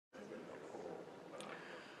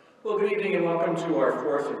Well, good evening and welcome to our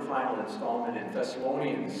fourth and final installment in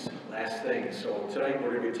Thessalonians, last things. So tonight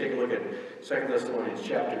we're going to be taking a look at 2 Thessalonians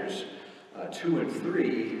chapters 2 and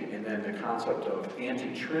 3, and then the concept of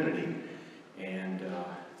anti-Trinity. And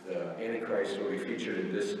the Antichrist will be featured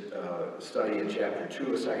in this study in chapter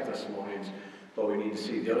 2 of 2 Thessalonians, but we need to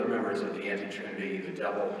see the other members of the anti-Trinity, the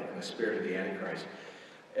devil and the spirit of the Antichrist.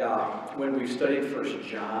 When we've studied 1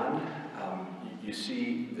 John, you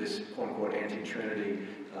see this quote-unquote anti-Trinity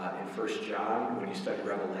in 1 John. When you study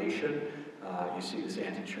Revelation, you see this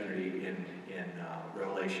anti-Trinity in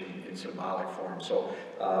Revelation in symbolic form. So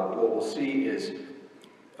what we'll see is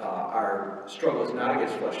our struggle is not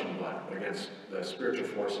against flesh and blood, but against the spiritual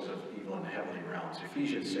forces of evil in the heavenly realms.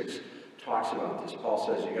 Ephesians 6 talks about this. Paul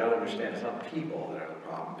says you got to understand it's not people that are the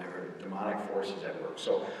problem, there are demonic forces at work.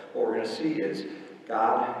 So what we're going to see is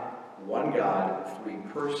God, one God, three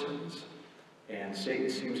persons, and Satan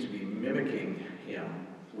seems to be mimicking him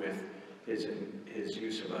with his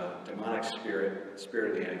use of a demonic spirit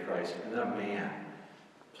of the Antichrist, and then a man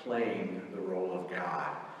playing the role of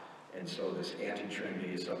God. And so this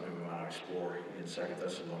anti-Trinity is something we want to explore in 2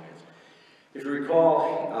 Thessalonians. If you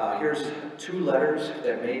recall, here's two letters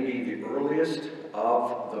that may be the earliest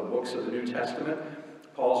of the books of the New Testament.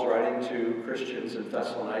 Paul's writing to Christians in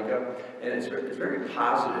Thessalonica, and it's very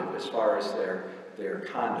positive as far as their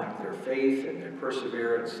conduct, their faith and their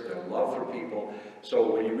perseverance, their love for people.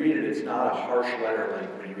 So when you read it, it's not a harsh letter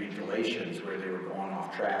like when you read Galatians where they were going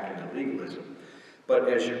off track into legalism. But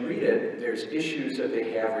as you read it, there's issues that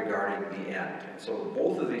they have regarding the end. And so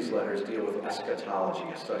both of these letters deal with eschatology,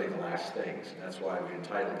 a study of the last things. And that's why we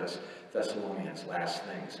entitled this Thessalonians, Last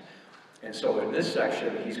Things. And so in this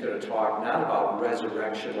section, he's going to talk not about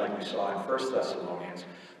resurrection like we saw in 1 Thessalonians,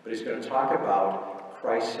 but he's going to talk about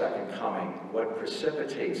Christ's second coming, what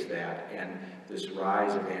precipitates that, and this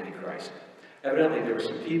rise of Antichrist. Evidently, there were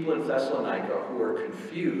some people in Thessalonica who were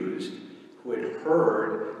confused, who had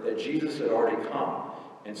heard that Jesus had already come,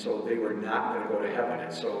 and so they were not going to go to heaven,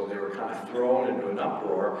 and so they were kind of thrown into an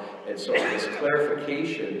uproar, and so this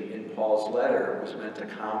clarification in Paul's letter was meant to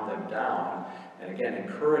calm them down, and again,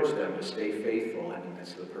 encourage them to stay faithful in the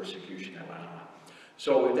midst of the persecution that went on.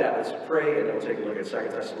 So with that, let's pray, and then we'll take a look at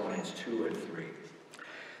 2 Thessalonians 2 and 3.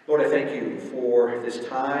 Lord, I thank you for this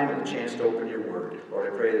time and the chance to open your word.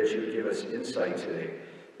 Lord, I pray that you would give us insight today,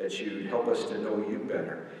 that you would help us to know you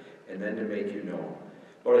better, and then to make you known.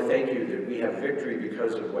 Lord, I thank you that we have victory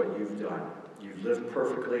because of what you've done. You've lived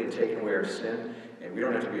perfectly and taken away our sin, and we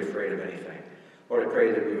don't have to be afraid of anything. Lord, I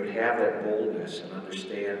pray that we would have that boldness and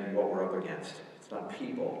understand what we're up against. It's not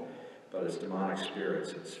people, but it's demonic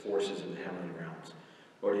spirits, it's forces in the heavenly realms.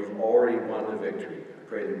 Lord, you've already won the victory.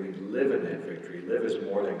 I pray that we live in that victory, live as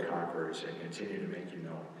more than conquerors, and continue to make you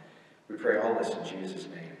known. We pray all this in Jesus'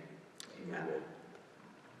 name. Amen.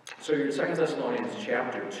 So you're in 2 Thessalonians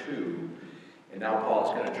chapter 2, and now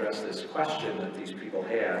Paul is going to address this question that these people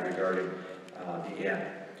had regarding the end.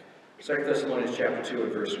 2 Thessalonians chapter 2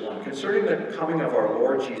 and verse 1. Concerning the coming of our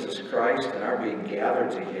Lord Jesus Christ and our being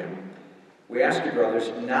gathered to him, we ask you,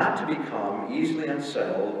 brothers, not to become easily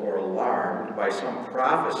unsettled or alarmed by some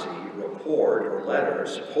prophecy, report, or letter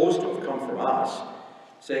supposed to have come from us,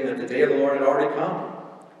 saying that the day of the Lord had already come.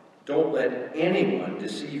 Don't let anyone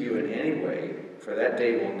deceive you in any way, for that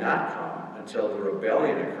day will not come until the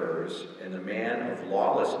rebellion occurs and the man of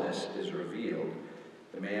lawlessness is revealed,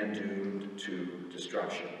 the man doomed to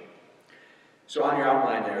destruction. So on your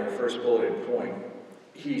outline there, the first bulleted point,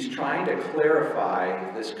 he's trying to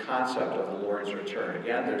clarify this concept of the Lord's return.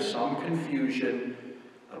 Again, there's some confusion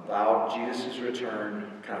about Jesus'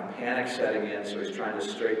 return, kind of panic setting in, so he's trying to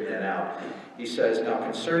straighten that out. He says, now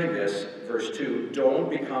concerning this, verse 2, don't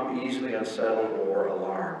become easily unsettled or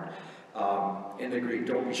alarmed. In the Greek,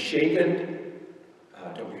 don't be shaken,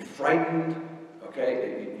 don't be frightened,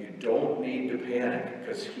 okay? You don't need to panic,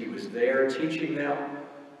 because he was there teaching them,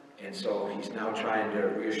 and so he's now trying to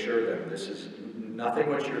reassure them. This is nothing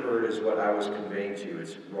what you heard is what I was conveying to you.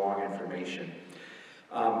 It's wrong information.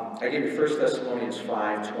 I gave you 1 Thessalonians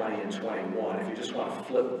 5, 20 and 21. If you just want to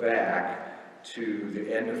flip back to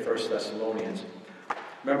the end of 1 Thessalonians.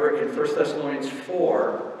 Remember in 1 Thessalonians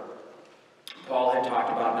 4, Paul had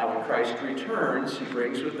talked about now when Christ returns, he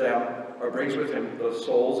brings with him the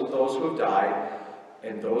souls of those who have died,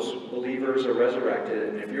 and those believers are resurrected.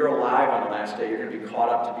 And if you're alive on the last day, you're going to be caught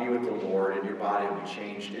up to be with the Lord, and your body will be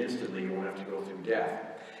changed instantly. You won't have to go through death.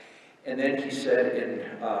 And then he said in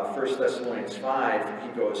 1 Thessalonians 5, he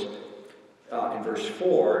goes in verse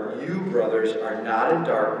 4, you brothers are not in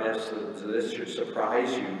darkness, so this should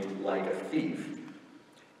surprise you like a thief.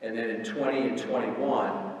 And then in 20 and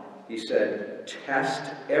 21, he said,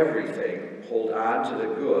 test everything, hold on to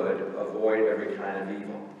the good, avoid every kind of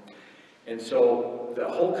evil. And so the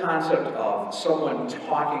whole concept of someone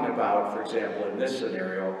talking about, for example, in this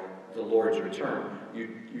scenario, the Lord's return,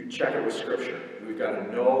 you check it with Scripture. We've got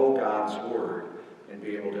to know God's Word and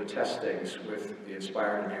be able to test things with the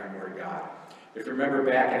inspired and inerrant Word of God. If you remember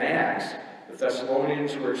back in Acts, the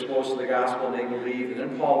Thessalonians were exposed to the gospel and they believed, and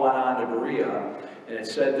then Paul went on to Berea, and it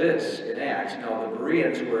said this in Acts, now the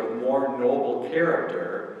Bereans were of more noble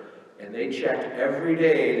character, and they checked every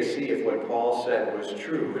day to see if what Paul said was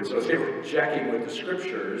true. And so they were checking with the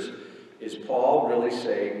Scriptures, is Paul really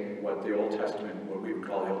saying what the Old Testament, what we would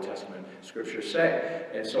call the Old Testament Scriptures say?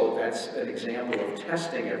 And so that's an example of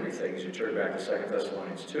testing everything as you turn back to 2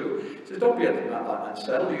 Thessalonians 2. It says, don't be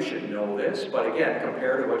unsettled, you should know this, but again,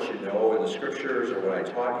 compare to what you know in the Scriptures or what I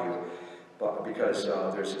taught you, but because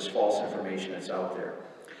there's this false information that's out there.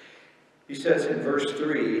 He says in verse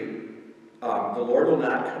 3, the Lord will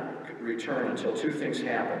not return until two things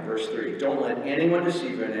happen. Verse 3, don't let anyone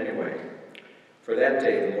deceive you in any way. For that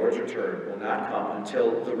day, the Lord's return will not come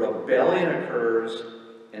until the rebellion occurs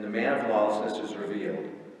and the man of lawlessness is revealed,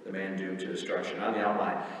 the man doomed to destruction. On the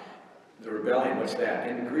outline, the rebellion, what's that?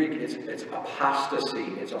 In Greek, it's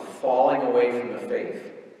apostasy. It's a falling away from the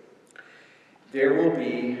faith. There will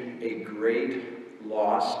be a great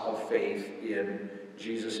loss of faith in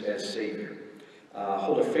Jesus as Savior.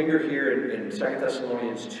 Hold a finger here in 2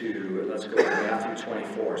 Thessalonians 2, and let's go to Matthew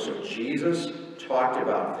 24. So Jesus talked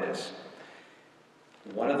about this.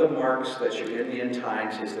 One of the marks that you're in the end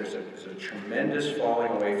times is there's a tremendous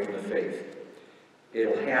falling away from the faith.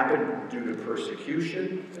 It'll happen due to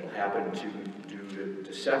persecution. It'll happen due to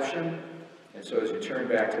deception. And so as you turn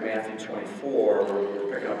back to Matthew 24,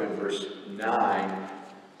 we're picking up in verse 9.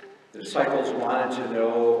 The disciples wanted to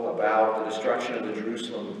know about the destruction of the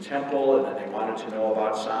Jerusalem temple, and then they wanted to know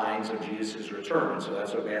about signs of Jesus' return. And so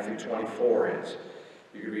that's what Matthew 24 is.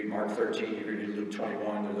 You can read Mark 13, you can read Luke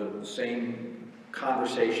 21. They're the same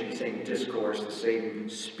conversation, the same discourse, the same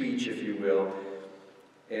speech, if you will.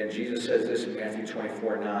 And Jesus says this in Matthew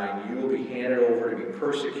 24:9, you will be handed over to be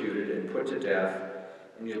persecuted and put to death,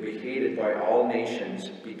 and you'll be hated by all nations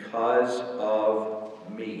because of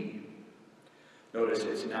me. Notice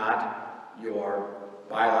it's not your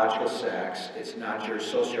biological sex, it's not your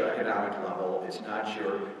socioeconomic level, it's not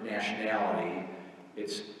your nationality,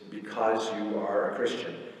 it's because you are a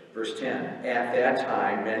Christian. Verse 10, at that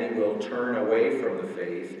time many will turn away from the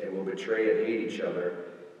faith and will betray and hate each other,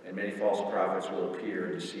 and many false prophets will appear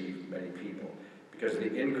and deceive many people. Because of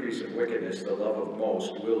the increase of wickedness, the love of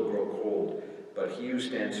most will grow cold, but he who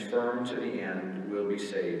stands firm to the end will be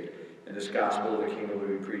saved. And this gospel of the kingdom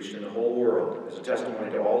will be preached in the whole world as a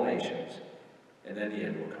testimony to all nations, and then the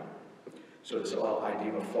end will come. So this whole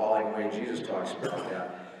idea of falling away, Jesus talks about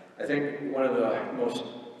that. I think one of the most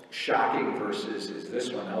shocking verses is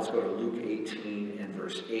this one. Now let's go to Luke 18 and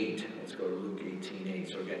verse 8. Let's go to Luke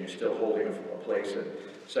 18:8. So again, you're still holding a place at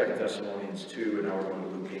 2 Thessalonians 2, and now we're going to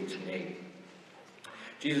Luke 18:8.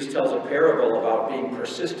 Jesus tells a parable about being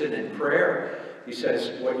persistent in prayer. He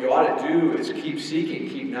says, what you ought to do is keep seeking,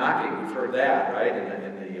 keep knocking. We've heard that, right,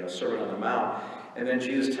 in the Sermon on the Mount. And then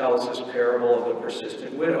Jesus tells this parable of the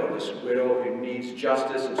persistent widow, this widow who needs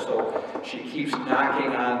justice, and so she keeps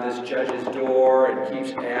knocking on this judge's door and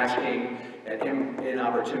keeps asking at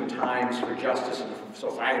inopportune times for justice. And so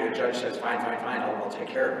finally the judge says, fine, I'll take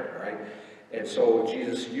care of it, right? And so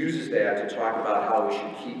Jesus uses that to talk about how we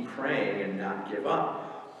should keep praying and not give up.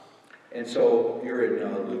 And so you're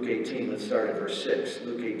in Luke 18, let's start at verse 6.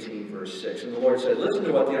 Luke 18, verse 6. And the Lord said, listen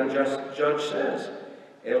to what the unjust judge says.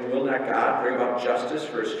 And will not God bring about justice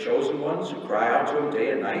for his chosen ones who cry out to him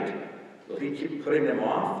day and night? Will he keep putting them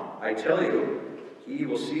off? I tell you, he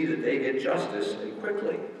will see that they get justice, and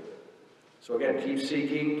quickly. So again, keep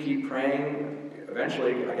seeking, keep praying.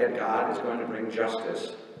 Eventually, again, God is going to bring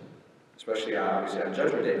justice, especially obviously on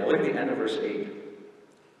Judgment Day. Now look at the end of verse 8.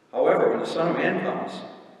 However, when the Son of Man comes,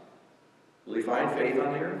 will he find faith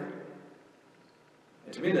on the earth?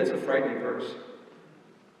 And to me, that's a frightening verse.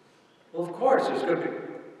 Well, of course, there's going to be.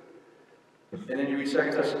 And then you read 2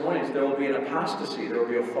 Thessalonians, there will be an apostasy. There will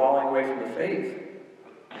be a falling away from the faith.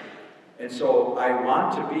 And so I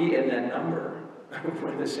want to be in that number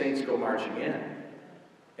when the saints go marching in.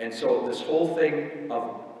 And so this whole thing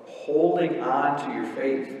of holding on to your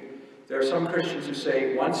faith. There are some Christians who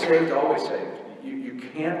say, once saved, always saved. You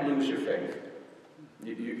can't lose your faith.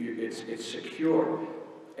 It's secure.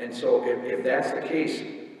 And so if that's the case,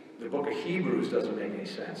 the book of Hebrews doesn't make any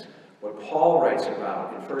sense. What Paul writes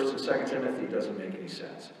about in 1 and 2 Timothy doesn't make any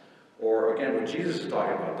sense. Or again, what Jesus is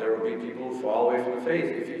talking about, there will be people who fall away from the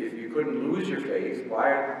faith. If you couldn't lose your faith,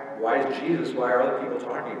 why is Jesus, why are other people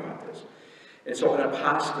talking about this? And so an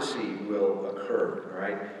apostasy will occur, all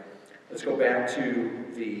right? Let's go back to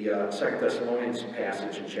the 2 Thessalonians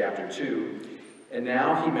passage in chapter 2. And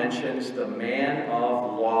now he mentions the man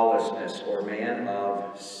of lawlessness, or man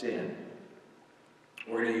of sin.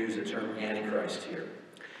 We're going to use the term Antichrist here.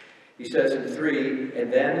 He says in 3,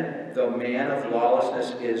 and then the man of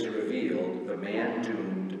lawlessness is revealed, the man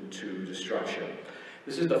doomed to destruction.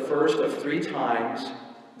 This is the first of 3 times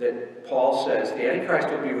that Paul says the Antichrist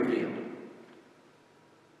will be revealed.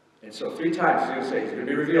 And so 3 times he's going to say he's going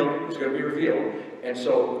to be revealed, he's going to be revealed. And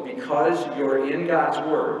so because you're in God's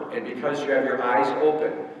Word, and because you have your eyes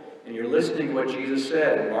open, and you're listening to what Jesus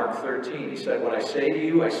said in Mark 13, he said, what I say to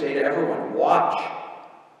you, I say to everyone, watch.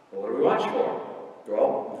 Well, what do we watch for?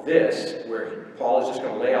 Well, this, where Paul is just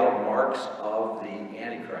going to lay out marks of the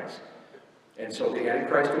Antichrist. And so the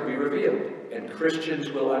Antichrist will be revealed, and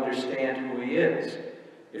Christians will understand who he is.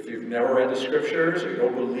 If you've never read the Scriptures, or you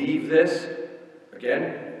don't believe this,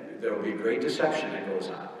 again, there will be great deception that goes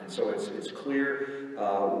on. And so it's clear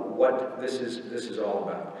what this is all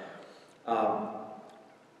about.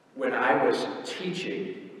 When I was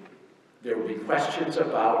teaching, there would be questions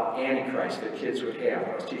about Antichrist that kids would have.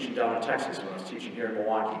 When I was teaching down in Texas, when I was teaching here in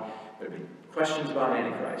Milwaukee, there would be questions about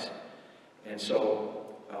Antichrist. And so,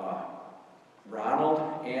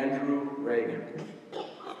 Ronald Andrew Reagan.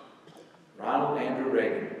 Ronald Andrew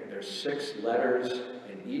Reagan. There's 6 letters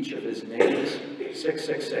in each of his names.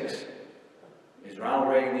 666. Is Ronald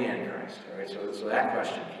Reagan the Antichrist? All right, so that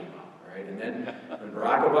question came up. All right, and then when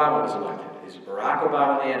Barack Obama was elected, is Barack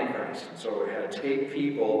Obama the Antichrist? And so we had to take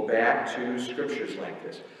people back to scriptures like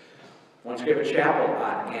this. Once give a chapel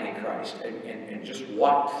on Antichrist and just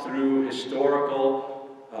walk through historical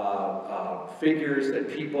figures that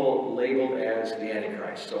people labeled as the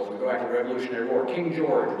Antichrist. So if we go back to the Revolutionary War, King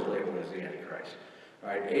George was labeled as the Antichrist.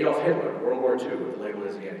 Right? Adolf Hitler, World War II, was labeled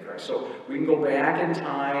as the Antichrist. So we can go back in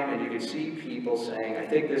time and you can see people saying, I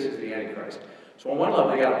think this is the Antichrist. So on one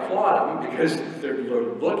level, you got to applaud them because they're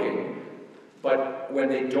looking, but when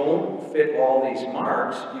they don't fit all these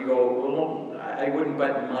marks, you go, well, I wouldn't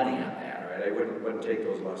bet money on that, right? I wouldn't take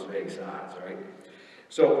those Las Vegas odds, right?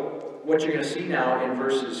 So what you're going to see now in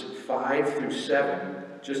verses 5 through 7,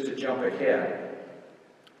 just to jump ahead,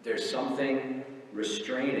 there's something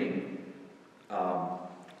restraining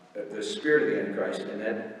the spirit of the Antichrist, and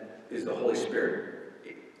that is the Holy Spirit.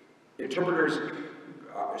 Interpreters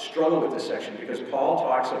struggle with this section because Paul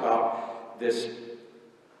talks about this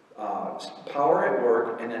power at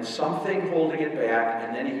work, and then something holding it back,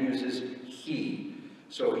 and then he uses he.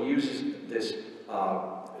 So he uses this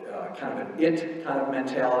kind of an it kind of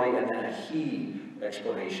mentality, and then a he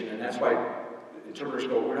explanation, and that's why interpreters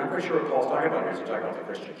go, we're not quite sure what Paul's talking about here. Is he talking about the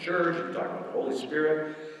Christian church? Is he talking about the Holy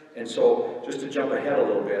Spirit? And so, just to jump ahead a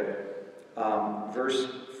little bit, verse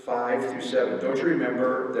 5 through 7. Don't you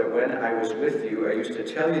remember that when I was with you, I used to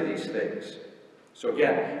tell you these things? So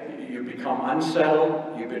again, you've become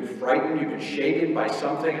unsettled, you've been frightened, you've been shaken by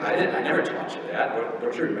something. I never taught you that.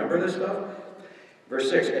 Don't you remember this stuff? Verse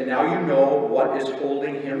 6, and now you know what is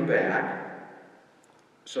holding him back,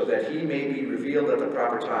 so that he may be revealed at the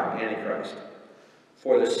proper time, Antichrist.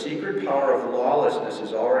 For the secret power of lawlessness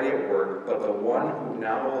is already at work, but the one who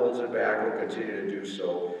now holds it back will continue to do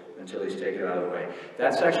so until he's taken out of the way.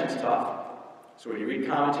 That section's tough. So when you read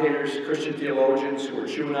commentators, Christian theologians who are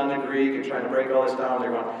chewing on the Greek and trying to break all this down, they're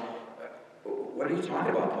going, what are you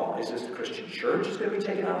talking about, Paul? Is this the Christian church is going to be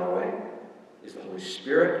taken out of the way? Is the Holy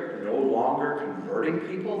Spirit no longer converting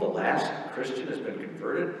people? The last Christian has been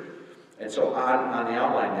converted? And so on the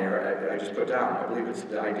outline there, I just put down, I believe it's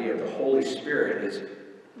the idea of the Holy Spirit is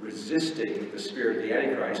resisting the spirit of the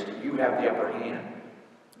Antichrist. You have the upper hand.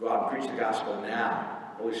 Go out and preach the gospel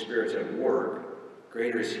now. The Holy Spirit's at work.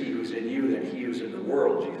 Greater is he who's in you than he who's in the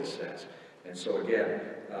world, Jesus says. And so again,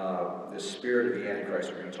 the spirit of the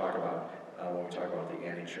Antichrist we're going to talk about when we talk about the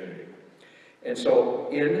Anti-Trinity. And so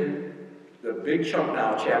in the big chunk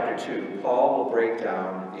now, chapter 2, Paul will break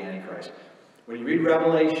down the Antichrist. When you read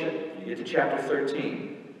Revelation, you get to chapter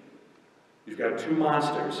 13, you've got 2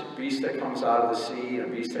 monsters, a beast that comes out of the sea and a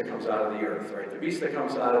beast that comes out of the earth, right? The beast that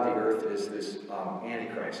comes out of the earth is this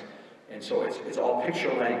Antichrist. And so it's all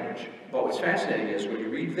picture language. But what's fascinating is when you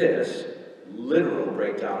read this, literal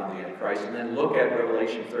breakdown of the Antichrist, and then look at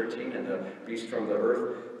Revelation 13 and the beast from the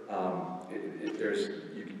earth,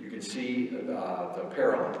 you can see the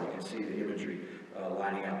parallel, you can see the imagery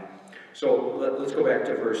lining up. So let's go back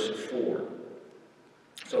to verse 4.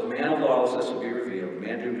 So the man of lawlessness will be revealed, the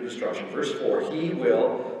man doomed to destruction. Verse 4, he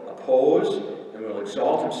will oppose and and will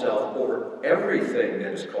exalt himself over everything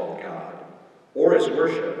that is called God or is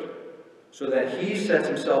worshipped, so that he sets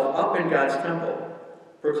himself up in God's temple,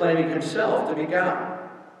 proclaiming himself to be God.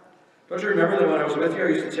 Don't you remember that when I was with you, I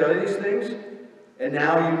used to tell you these things? And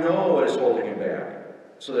now you know what is holding him back,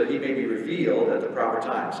 so that he may be revealed at the proper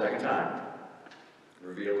time. Second time.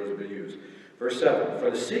 Revealed has been used. Verse 7, for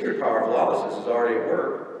the secret power of lawlessness is already at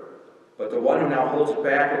work, but the one who now holds it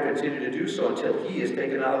back will continue to do so until he is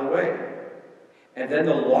taken out of the way. And then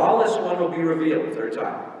the lawless one will be revealed, third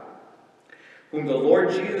time, whom the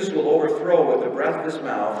Lord Jesus will overthrow with the breath of his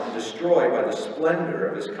mouth and destroy by the splendor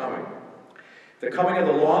of his coming. The coming of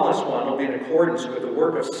the lawless one will be in accordance with the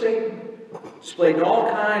work of Satan, displayed in all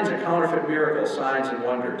kinds of counterfeit miracles, signs, and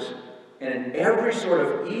wonders, and in every sort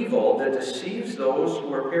of evil that deceives those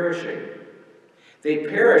who are perishing. They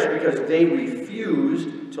perish because they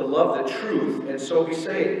refused to love the truth and so be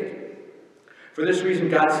saved. For this reason,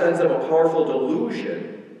 God sends them a powerful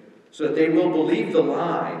delusion, so that they will believe the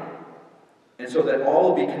lie, and so that all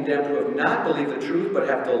will be condemned who have not believed the truth, but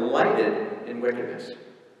have delighted in wickedness.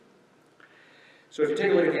 So if you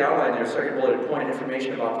take a look at the outline there, second bulleted point,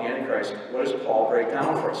 information about the Antichrist, what does Paul break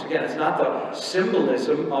down for us? Again, it's not the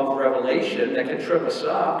symbolism of Revelation that can trip us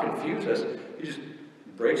up, confuse us. He just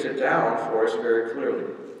breaks it down for us very clearly.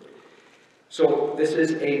 So this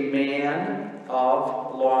is a man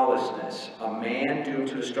of lawlessness, a man doomed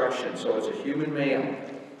to destruction. So it's a human male.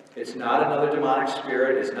 It's not another demonic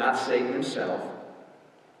spirit. It's not Satan himself.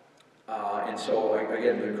 And so,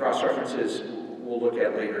 again, the cross-references we'll look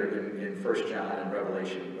at later in 1 John and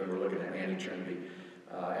Revelation when we're looking at anti-Trinity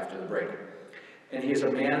after the break. And he is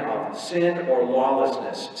a man of sin or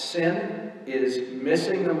lawlessness. Sin is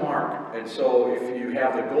missing the mark. And so if you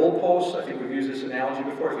have the goalpost, I think we've used this analogy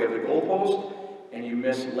before, if you have the goalpost and you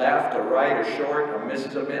miss left or right or short, a miss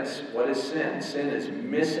is a miss. What is sin? Sin is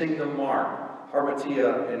missing the mark.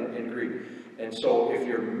 Harmatia in Greek. And so if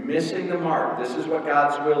you're missing the mark, this is what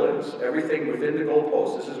God's will is. Everything within the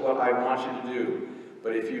goalpost, this is what I want you to do.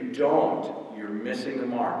 But if you don't, you're missing the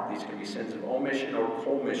mark. These can be sins of omission or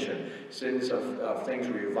commission. Sins of things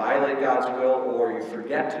where you violate God's will or you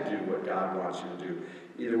forget to do what God wants you to do.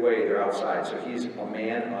 Either way, they're outside. So he's a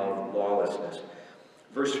man of lawlessness.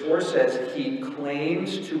 Verse 4 says, he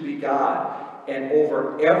claims to be God. And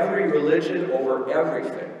over every religion, over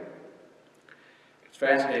everything.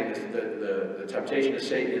 Fascinating, the temptation of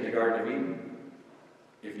Satan in the Garden of Eden.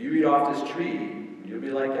 If you eat off this tree, you'll be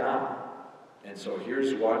like God. And so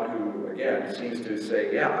here's one who, again, seems to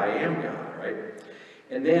say, yeah, I am God, right?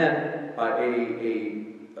 And then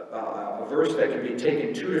a verse that can be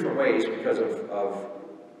taken two different ways because of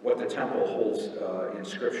what the temple holds in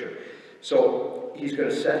Scripture. So he's going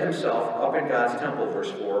to set himself up in God's temple, verse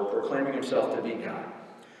 4, proclaiming himself to be God.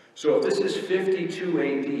 So if this is 52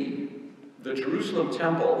 A.D., the Jerusalem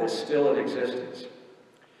temple is still in existence.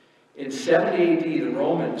 In 70 AD, the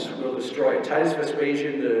Romans will destroy it. Titus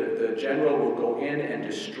Vespasian, the general, will go in and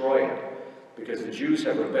destroy it because the Jews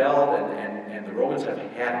have rebelled and the Romans have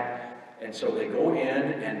had it. And so they go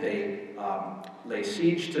in and they lay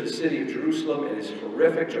siege to the city of Jerusalem. It is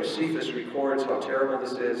horrific. Josephus records how terrible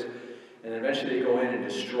this is. And eventually they go in and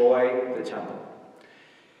destroy the temple.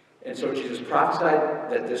 And so Jesus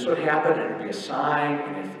prophesied that this would happen, and it would be a sign.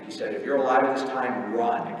 And he said, if you're alive at this time,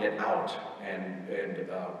 run and get out. And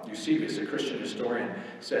Eusebius, a Christian historian,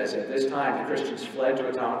 says at this time the Christians fled to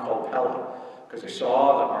a town called Pella because they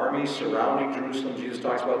saw the armies surrounding Jerusalem. Jesus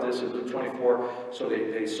talks about this in Luke 24. So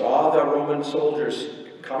they saw the Roman soldiers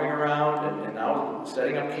coming around and now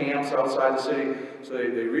setting up camps outside the city. So they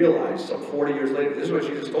realized some 40 years later, this is what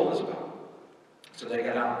Jesus told us about. So they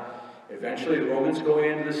got out. Eventually, the Romans go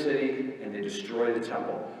into the city and they destroy the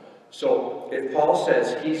temple. So, if Paul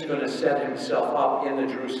says he's going to set himself up in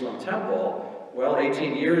the Jerusalem temple, well,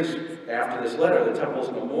 18 years after this letter, the temple's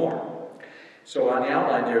no more. So, on the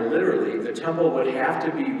outline there, literally, the temple would have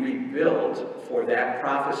to be rebuilt for that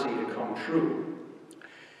prophecy to come true.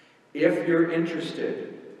 If you're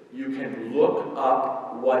interested, you can look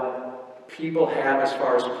up what people have as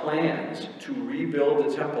far as plans to rebuild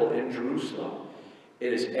the temple in Jerusalem.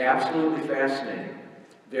 It is absolutely fascinating.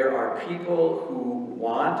 There are people who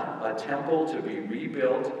want a temple to be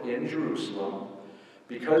rebuilt in Jerusalem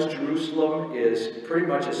because Jerusalem is pretty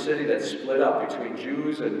much a city that's split up between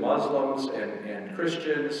Jews and Muslims and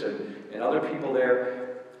Christians and other people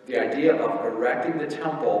there. The idea of erecting the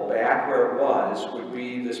temple back where it was would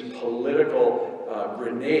be this political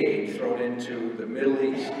grenade thrown into the Middle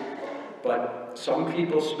East. But some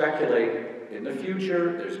people speculate in the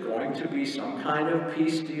future, there's going to be some kind of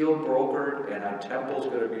peace deal brokered and a temple's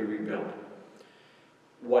going to be rebuilt.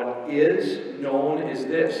 What is known is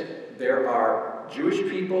this. There are Jewish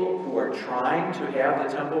people who are trying to have the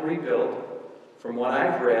temple rebuilt. From what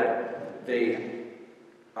I've read, they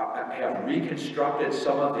have reconstructed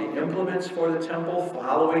some of the implements for the temple,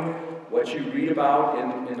 following what you read about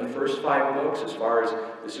in the first 5 books, as far as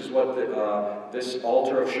this is what this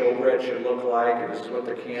altar of showbread should look like, and this is what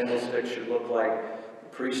the candlestick should look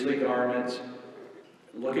like, priestly garments,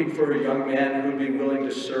 looking for young men who would be willing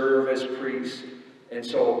to serve as priests. And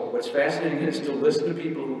so what's fascinating is to listen to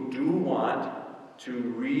people who do want to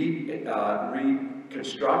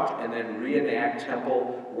reconstruct and then reenact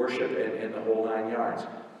temple worship in the whole 9 yards.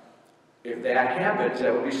 If that happens,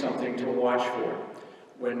 that would be something to watch for.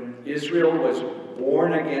 When Israel was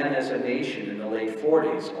born again as a nation in the late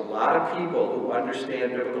 40s, a lot of people who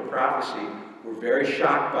understand biblical prophecy were very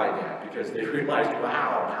shocked by that, because they realized,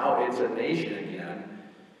 wow, now it's a nation again.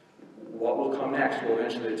 What will come next? Will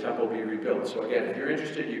eventually the temple be rebuilt? So again, if you're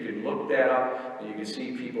interested, you can look that up and you can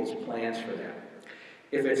see people's plans for that.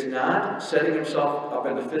 If it's not setting himself up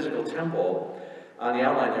in the physical temple, on the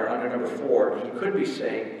outline there under number 4, he could be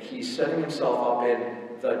saying he's setting himself up in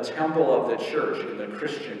the temple of the church, in the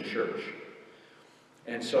Christian church.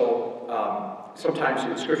 And so sometimes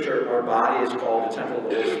in Scripture our body is called the temple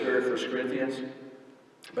of the Holy Spirit, 1 Corinthians.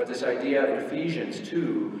 But this idea in Ephesians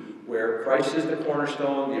 2, where Christ is the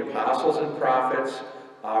cornerstone, the apostles and prophets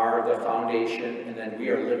are the foundation, and then we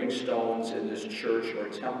are living stones in this church or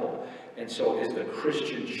temple. And so is the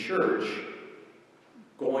Christian church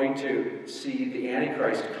going to see the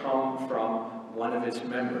Antichrist come from one of its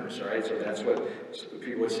members, all right? So that's what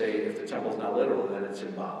people would say, if the temple's not literal, then it's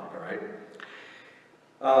symbolic, all right?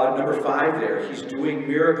 Number 5 there, he's doing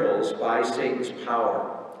miracles by Satan's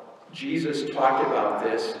power. Jesus talked about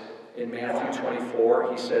this in Matthew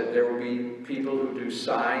 24. He said there will be people who do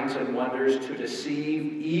signs and wonders to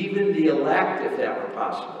deceive even the elect, if that were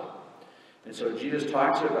possible. And so Jesus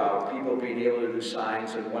talks about people being able to do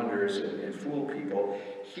signs and wonders and fool people.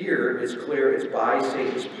 Here it's clear it's by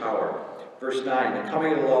Satan's power. Verse 9, the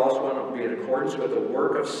coming of the lawless one will be in accordance with the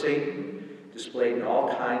work of Satan, displayed in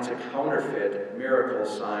all kinds of counterfeit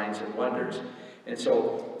miracles, signs, and wonders. And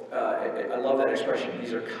so I love that expression.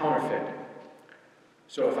 These are counterfeit.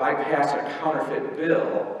 So if I pass a counterfeit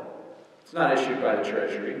bill, it's not issued by the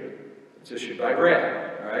Treasury. It's issued by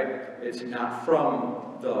Brad, all right? It's not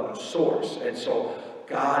from the source. And so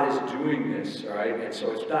God is doing this, all right? And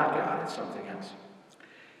so it's not God, it's something else.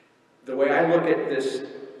 The way I look at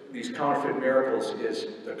these counterfeit miracles is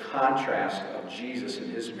the contrast of Jesus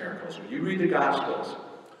and his miracles. When you read the Gospels,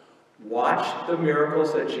 watch the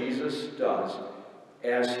miracles that Jesus does.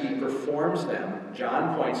 As he performs them,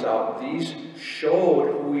 John points out these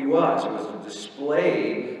showed who he was. It was a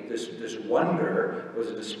display, this wonder was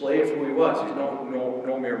a display of who he was. He's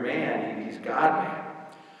no mere man, he's God-man.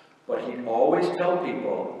 But he'd always tell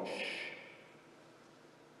people, shh.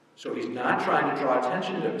 So he's not trying to draw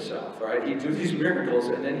attention to himself, right? He'd do these miracles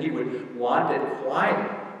and then he would want it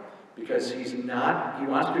quiet, because he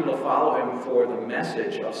wants people to follow him for the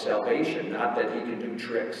message of salvation, not that he can do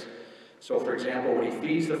tricks. So, for example, when he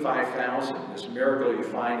feeds the 5,000, this miracle you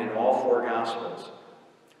find in all 4 Gospels.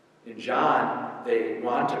 In John, they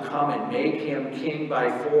want to come and make him king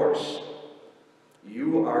by force.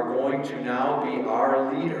 You are going to now be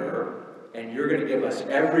our leader, and you're going to give us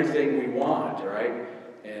everything we want, right?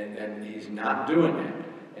 And he's not doing it.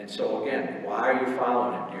 And so, again, why are you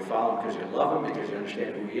following him? Do you follow him because you love him, because you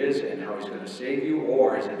understand who he is and how he's going to save you?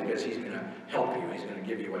 Or is it because he's going to help you, he's going to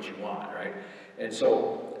give you what you want, right? And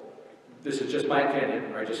so, this is just my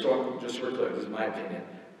opinion, right? Just so we're clear, this is my opinion.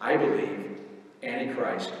 I believe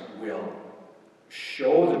Antichrist will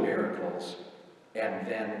show the miracles and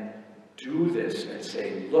then do this and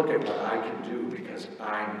say, look at what I can do because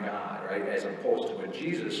I'm God, right? As opposed to when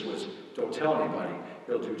Jesus was, don't tell anybody,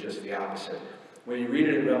 he'll do just the opposite. When you read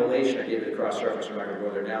it in Revelation, I gave you the cross-reference, we're not going to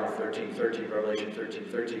go there now, 13:13, Revelation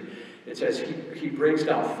 13:13. It says he brings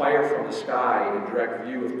down fire from the sky in direct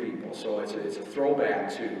view of people. So it's a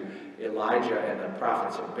throwback to Elijah and the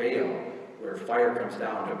prophets of Baal, where fire comes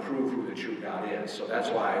down to prove who the true God is. So that's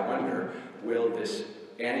why I wonder, will this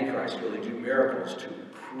Antichrist really do miracles to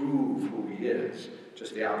prove who he is?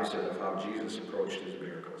 Just the opposite of how Jesus approached his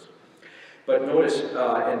miracles. But notice in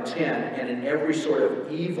 10, and in every sort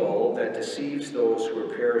of evil that deceives those who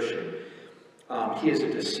are perishing. He is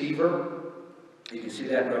a deceiver. You can see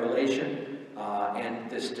that in Revelation. And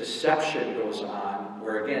this deception goes on,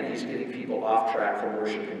 where again, he's getting people off track from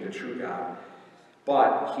worshiping the true God.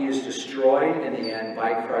 But he is destroyed in the end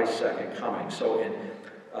by Christ's second coming. So in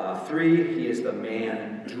 3, he is the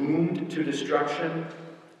man doomed to destruction.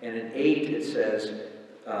 And in 8, it says,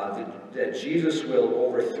 that Jesus will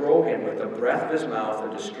overthrow him with the breath of his mouth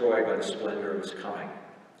and destroy by the splendor of his coming.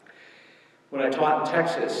 When I taught in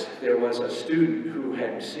Texas, there was a student who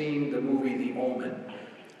had seen the movie The Omen.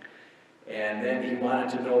 And then he wanted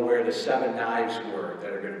to know where the 7 knives were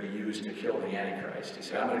that are going to be used to kill the Antichrist. He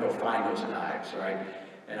said, I'm going to go find those knives, right?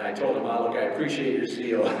 And I told him, look, I appreciate your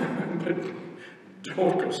zeal, but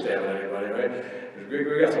don't go stabbing anybody, right?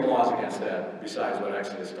 We got some laws against that, besides what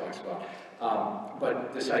Exodus talks about.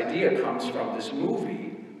 But this idea comes from this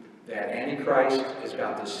movie that Antichrist has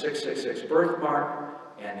got this 666 birthmark,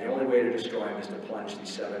 and the only way to destroy him is to plunge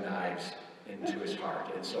these 7 knives into his heart.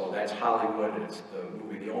 And so that's Hollywood. It's the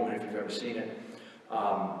movie The Omen, if you've ever seen it.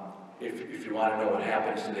 If you want to know what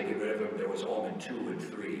happens to they get rid of him, there was Omen 2 and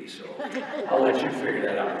 3, so I'll let you figure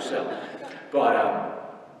that out yourself. But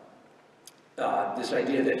this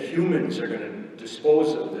idea that humans are going to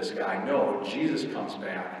dispose of this guy, no, Jesus comes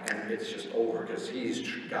back and it's just over, because he's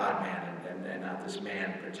God-man and not this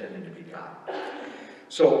man pretending to be God.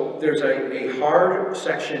 So there's a hard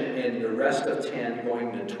section in the rest of 10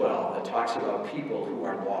 going to 12 that talks about people who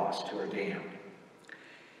are lost, who are damned.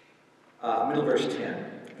 Middle verse 10.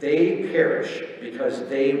 They perish because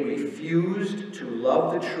they refused to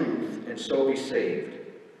love the truth and so be saved.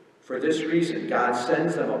 For this reason, God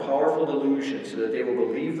sends them a powerful delusion so that they will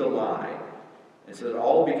believe the lie, and so that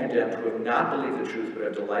all will be condemned who have not believed the truth but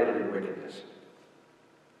have delighted in wickedness.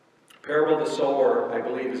 Parable of the sower, I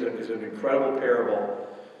believe, is an incredible parable.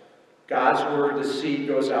 God's word, the seed,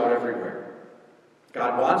 goes out everywhere.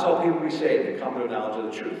 God wants all people to be saved and come to a knowledge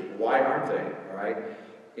of the truth. Why aren't they? All right?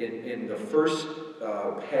 In the first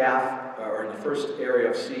path, or in the first area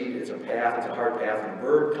of seed, it's a path, it's a hard path, and a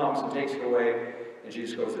bird comes and takes it away, and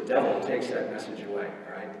Jesus goes, the devil takes that message away.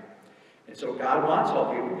 All right? And so God wants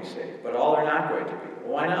all people to be saved, but all are not going to be.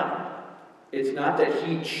 Well, why not? It's not that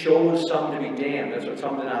he chose some to be damned. That's what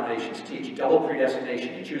some denominations teach. Double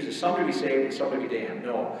predestination. He chooses some to be saved and some to be damned.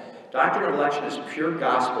 No. Doctrine of election is pure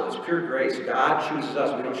gospel. It's pure grace. God chooses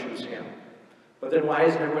us. We don't choose him. But then why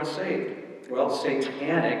isn't everyone saved? Well,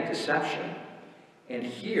 satanic deception. And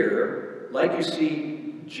here, like you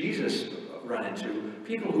see Jesus run into,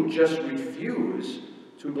 people who just refuse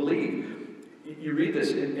to believe. You read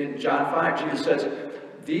this in John 5. Jesus says,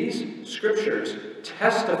 these scriptures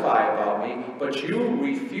testify about me, but you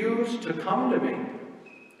refuse to come to me.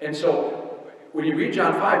 And so, when you read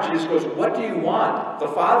John 5, Jesus goes, what do you want? The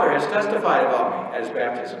Father has testified about me at his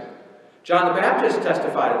baptism. John the Baptist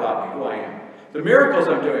testified about me, who I am. The miracles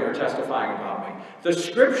I'm doing are testifying about me. The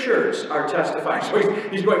scriptures are testifying. So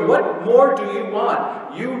he's going, what more do you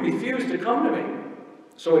want? You refuse to come to me.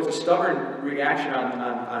 So it's a stubborn reaction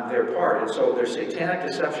on their part. And so there's satanic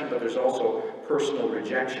deception, but there's also personal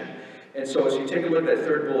rejection. And so as you take a look at that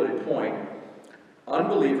third bulleted point,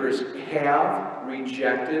 unbelievers have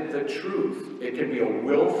rejected the truth. It can be a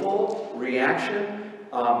willful reaction.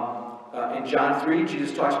 In John 3,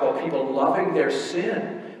 Jesus talks about people loving their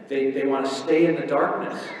sin. They want to stay in the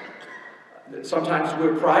darkness. Sometimes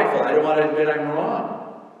we're prideful. I don't want to admit I'm wrong.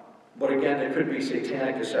 But again, there could be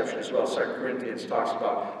satanic deception as well. 2 Corinthians talks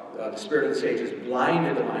about the spirit of this age has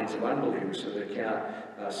blinded the minds of unbelievers so they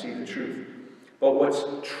cannot see the truth. But what's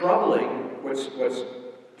troubling, what's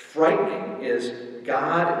frightening is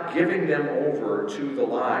God giving them over to the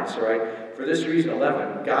lies. All right? For this reason,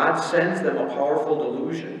 11, God sends them a powerful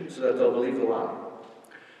delusion so that they'll believe the lie.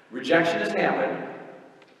 Rejection has happened.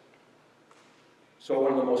 So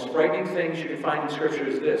one of the most frightening things you can find in Scripture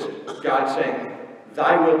is this. God saying,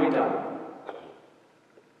 thy will be done.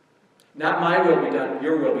 Not my will be done,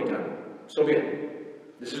 your will be done. So be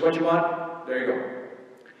it. This is what you want? There you go.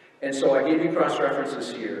 And so I gave you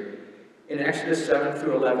cross-references here. In Exodus 7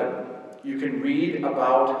 through 11, you can read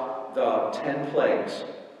about the 10 plagues.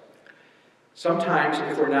 Sometimes,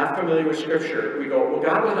 if we're not familiar with Scripture, we go, well,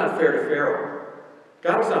 God was not fair to Pharaoh.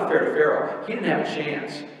 God was not fair to Pharaoh. He didn't have a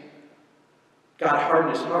chance. God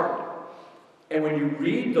hardened his heart. And when you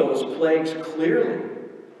read those plagues clearly,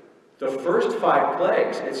 the first 5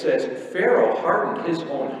 plagues, it says, Pharaoh hardened his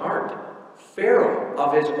own heart. Pharaoh,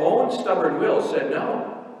 of his own stubborn will, said no.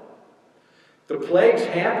 The plagues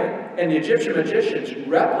happen, and the Egyptian magicians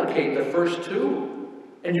replicate the first 2.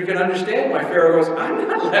 And you can understand why Pharaoh goes, I'm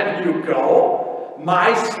not letting you go.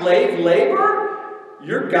 My slave labor?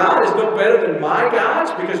 Your God is no better than my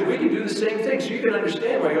gods, because we can do the same thing. So you can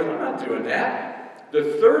understand why he goes, I'm not doing that.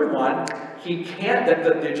 The third one, he can't,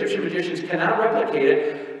 the Egyptian magicians cannot replicate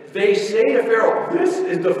it. They say to Pharaoh, this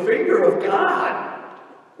is the finger of God.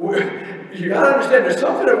 You got to understand, there's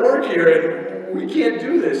something at work here, and we can't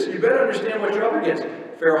do this. You better understand what you're up against.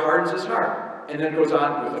 Pharaoh hardens his heart. And then it goes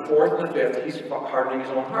on with the fourth and the fifth, he's hardening his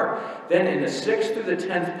own heart. Then in the 6th through the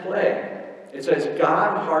 10th plague, it says,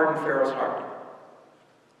 God hardened Pharaoh's heart.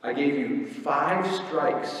 I gave you 5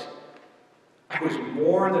 strikes. I was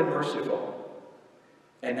more than merciful.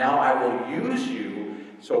 And now I will use you.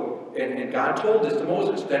 So, and God told this to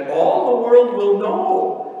Moses, that all the world will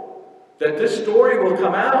know that this story will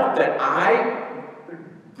come out, that I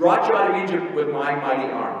brought you out of Egypt with my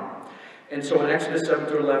mighty arm. And so in Exodus 7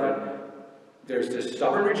 through 11, there's this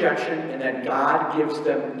stubborn rejection, and then God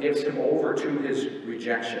gives him over to his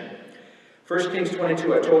rejection. 1 Kings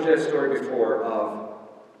 22, I told you that story before of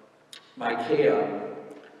Micaiah,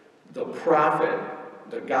 the prophet,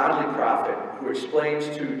 the godly prophet, who explains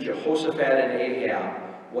to Jehoshaphat and Ahab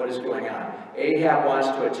what is going on. Ahab wants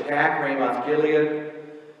to attack Ramoth Gilead.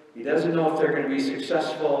 He doesn't know if they're going to be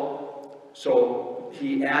successful, so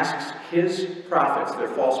he asks his prophets, they're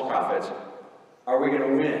false prophets, are we going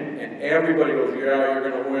to win? And everybody goes, yeah, you're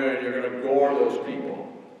going to win, you're going to gore those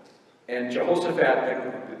people. And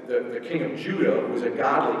Jehoshaphat, the king of Judah, who was a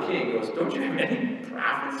godly king, goes, don't you have any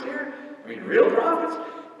prophets here? I mean, real prophets?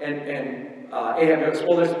 And Ahab goes,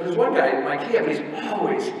 well, there's one guy, Micaiah, but he's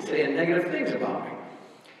always saying negative things about me.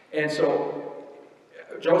 And so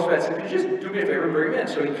Jehoshaphat said, could you just do me a favor and bring him in?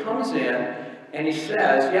 So he comes in and he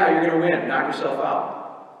says, yeah, you're going to win, knock yourself out.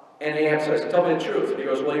 And Ahab says, tell me the truth. And he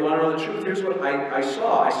goes, well, you want to know the truth? Here's what I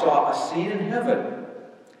saw. I saw a scene in heaven.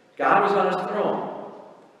 God was on his throne.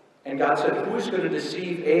 And God said, who is going to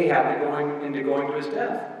deceive Ahab into going to his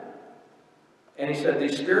death? And he said,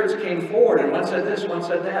 these spirits came forward, and one said this, one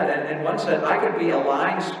said that, and one said, I could be a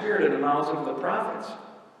lying spirit in the mouths of the prophets.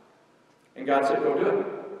 And God said, go do it.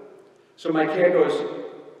 So Micaiah goes,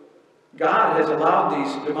 God has allowed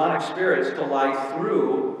these demonic spirits to lie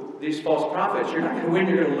through these false prophets. You're not going to win,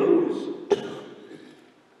 you're going to lose.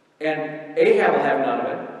 And Ahab will have none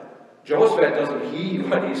of it. Jehoshaphat doesn't heed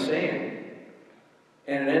what he's saying.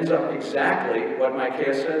 And it ends up exactly what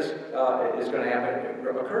Micaiah says is going to happen,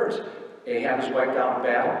 occurs. Ahab is wiped out in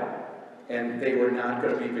battle, and they were not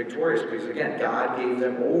going to be victorious because, again, God gave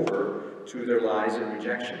them over to their lies and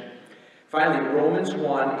rejection. Finally, Romans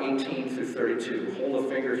 1, 18 through 32. Hold a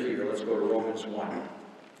finger here. Let's go to Romans 1.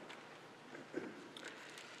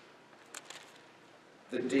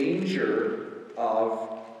 The danger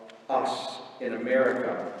of us in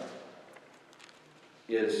America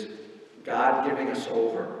is God giving us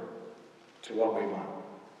over to what we want.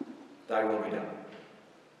 Thy will be done.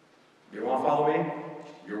 You want to follow me?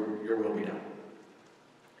 Your will be done.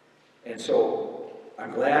 And so,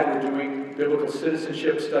 I'm glad we're doing biblical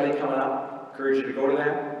citizenship study coming up. I encourage you to go to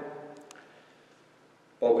that.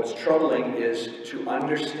 But what's troubling is to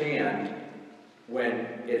understand when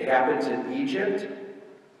it happens in Egypt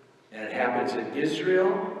and it happens in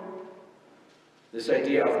Israel, this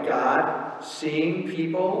idea of God seeing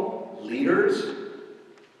people, leaders,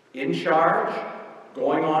 in charge,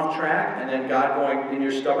 going off track, and then God going, in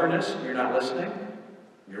your stubbornness, you're not listening,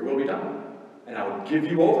 your will be done. And I will give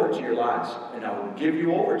you over to your lies. And I will give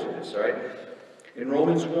you over to this, all right? In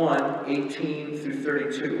Romans 1, 18 through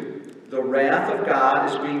 32, the wrath of God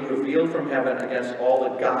is being revealed from heaven against all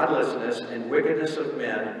the godlessness and wickedness of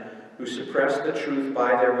men who suppress the truth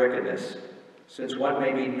by their wickedness, since what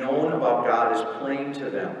may be known about God is plain to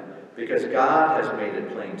them, because God has made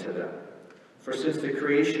it plain to them. For since the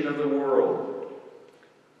creation of the world,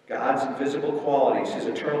 God's invisible qualities, his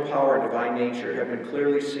eternal power and divine nature have been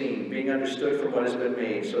clearly seen, being understood from what has been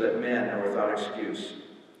made, so that men are without excuse.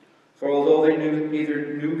 For although they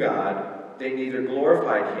neither knew God, they neither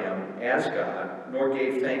glorified him as God, nor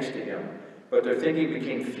gave thanks to him, but their thinking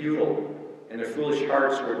became futile, and their foolish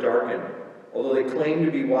hearts were darkened. Although they claimed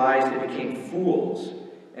to be wise, they became fools,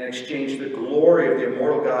 and exchanged the glory of the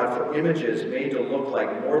immortal God for images made to look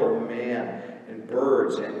like mortal man, and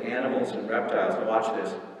birds, and animals, and reptiles. Now watch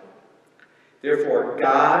this. Therefore,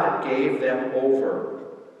 God gave them over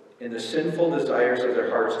in the sinful desires of their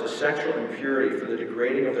hearts to sexual impurity for the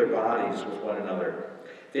degrading of their bodies with one another.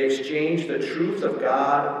 They exchanged the truth of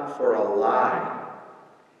God for a lie,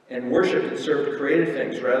 and worshipped and served created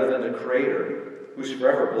things rather than the Creator, who's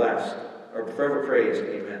forever blessed, or forever praised.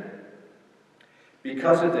 Amen.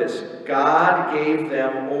 Because of this, God gave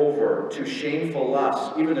them over to shameful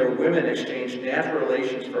lusts. Even their women exchanged natural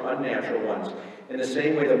relations for unnatural ones. In the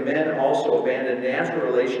same way, the men also abandoned natural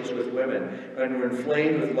relations with women and were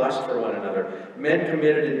inflamed with lust for one another. Men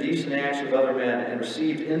committed indecent acts with other men and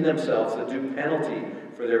received in themselves the due penalty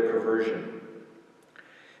for their perversion.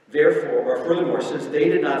 Therefore, or furthermore, since they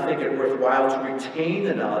did not think it worthwhile to retain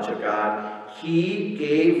the knowledge of God, he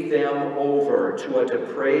gave them over to a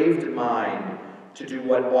depraved mind to do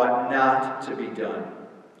what ought not to be done.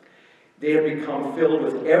 They have become filled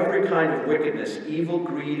with every kind of wickedness, evil,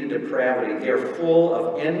 greed, and depravity. They are full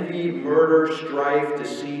of envy, murder, strife,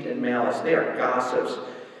 deceit, and malice. They are gossips,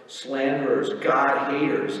 slanderers,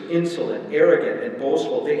 God-haters, insolent, arrogant, and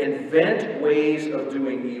boastful. They invent ways of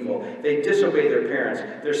doing evil. They disobey their parents.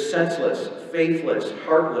 They're senseless, faithless,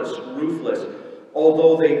 heartless, ruthless.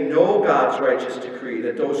 Although they know God's righteous decree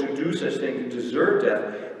that those who do such things deserve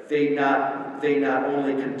death, they not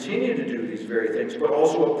only continue to do these very things, but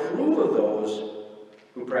also approve of those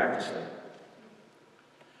who practice them.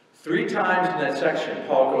 3 times in that section,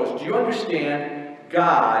 Paul goes, do you understand?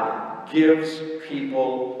 God gives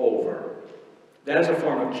people over. That is a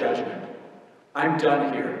form of judgment. I'm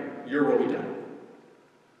done here. Your will be done.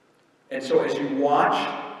 And so as you watch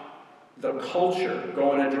the culture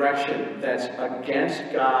go in a direction that's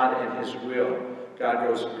against God and His will, God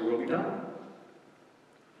goes, your will be done.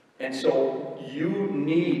 And so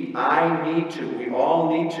I need to, we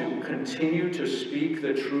all need to continue to speak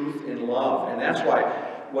the truth in love. And that's why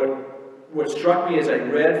what struck me as I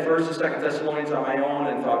read 1st and 2nd Thessalonians on my own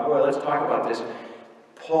and thought, boy, let's talk about this.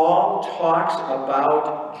 Paul talks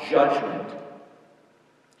about judgment.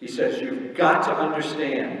 He says, you've got to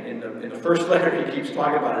understand, in the first letter he keeps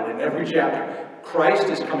talking about it in every chapter, Christ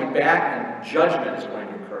is coming back and judgment is going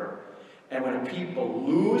to occur. And when people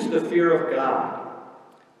lose the fear of God,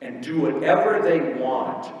 and do whatever they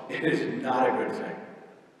want, it is not a good thing.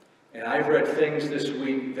 And I've read things this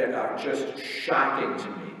week that are just shocking to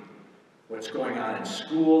me. What's going on in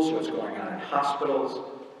schools, what's going on in hospitals.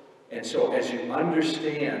 And so as you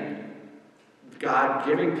understand God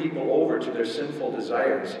giving people over to their sinful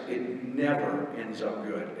desires, it never ends up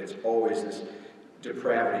good. It's always this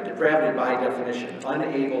depravity. Depravity by definition,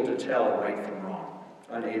 unable to tell right from wrong.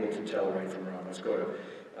 Unable to tell right from wrong. Let's go to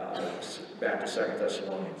back to 2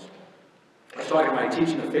 Thessalonians. I was talking to my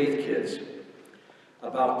Teaching the Faith kids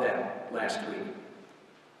about that last week.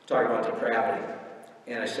 Talking about depravity.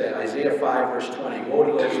 And I said, Isaiah 5 verse 20, woe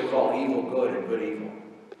to those who call evil good and good evil.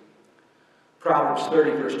 Proverbs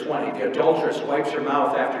 30 verse 20, the adulteress wipes her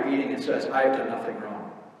mouth after eating and says, I have done nothing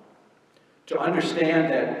wrong. To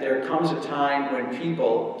understand that there comes a time when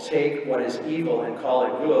people take what is evil and call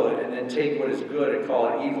it good, and then take what is good and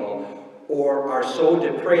call it evil, or are so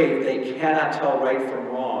depraved they cannot tell right from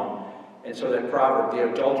wrong. And so that proverb, the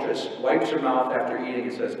adulteress wipes her mouth after eating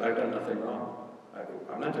and says, I've done nothing wrong.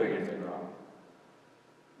 I'm not doing anything wrong.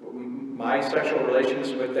 My sexual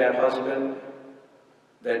relations with that husband,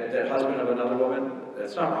 that husband of another woman,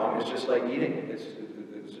 that's not wrong. It's just like eating. It's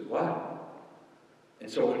what? And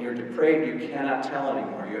so when you're depraved, you cannot tell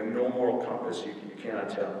anymore. You have no moral compass. You cannot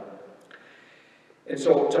tell. And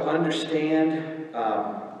so to understand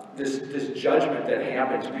this judgment that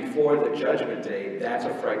happens before the judgment day, that's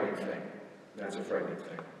a frightening thing. That's a frightening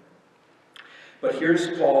thing. But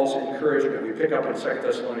here's Paul's encouragement. We pick up in 2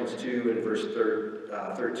 Thessalonians 2 and verse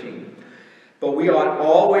 13. But we ought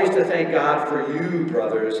always to thank God for you,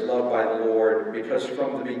 brothers, loved by the Lord, because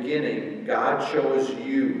from the beginning God chose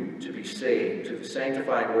you to be saved through the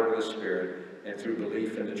sanctifying work of the Spirit and through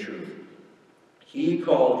belief in the truth. He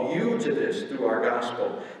called you to this through our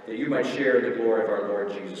gospel, that you might share the glory of our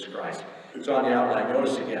Lord Jesus Christ. It's on the outline.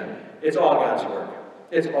 Notice again, it's all God's work.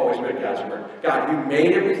 It's always been God's work. God, you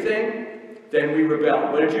made everything, then we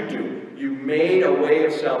rebelled. What did you do? You made a way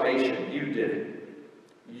of salvation. You did it.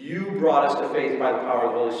 You brought us to faith by the power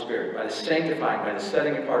of the Holy Spirit, by the sanctifying, by the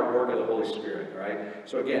setting apart work of the Holy Spirit. All right?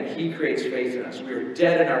 So again, He creates faith in us. We were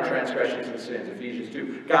dead in our transgressions and sins, Ephesians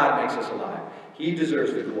 2. God makes us alive. He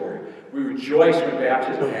deserves the glory. We rejoice when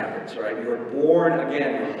baptism happens, right? You are born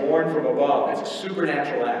again. You're born from above. It's a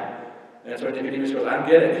supernatural act. And that's why Nicodemus goes, I don't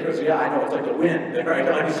get it. He goes, yeah, I know. It's like the wind, right?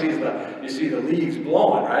 Like you see the leaves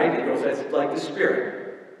blowing, right? He goes, that's like the Spirit.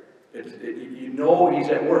 You know He's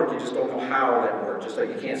at work. You just don't know how that works. Just like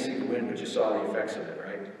you can't see the wind, but you saw the effects of it,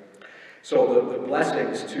 right? So the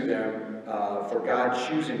blessings to them for God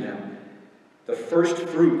choosing them. The first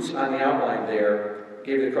fruits on the outline there,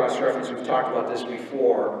 gave you the cross-reference. We've talked about this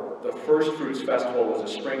before. The first fruits festival was a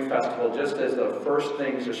spring festival. Just as the first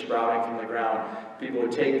things are sprouting from the ground, people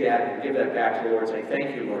would take that and give that back to the Lord and say,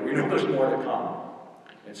 thank you, Lord. We know there's more to come.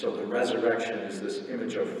 And so the resurrection is this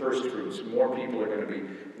image of first fruits. More people are going to be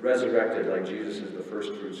resurrected like Jesus is the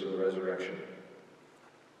first fruits of the resurrection.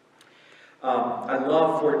 I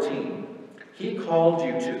love 14. He called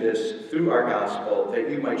you to this through our gospel that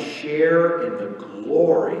you might share in the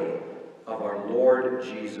glory of our Lord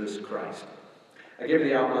Jesus Christ. I gave you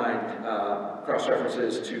the outline,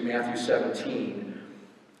 cross-references to Matthew 17.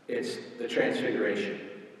 It's the transfiguration.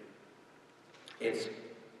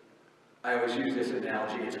 I always use this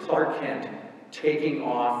analogy. It's Clark Kent taking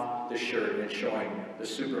off the shirt and showing the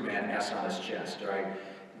Superman S on his chest, right?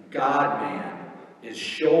 God-man is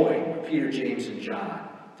showing Peter, James, and John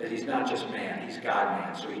that he's not just man, he's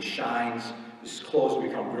God-man. So he shines, his clothes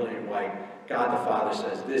become brilliant white. God the Father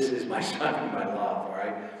says, this is my Son whom I love, all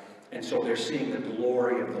right? And so they're seeing the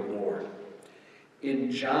glory of the Lord.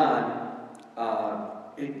 In John,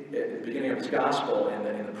 at the beginning of his gospel,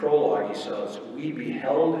 in the prologue, he says, we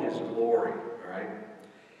beheld his glory, all right?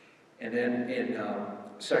 And then in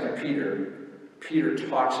 2 Peter, Peter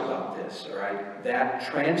talks about this, all right? That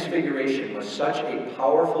transfiguration was such a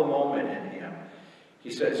powerful moment in him.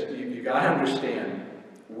 He says, you got to understand,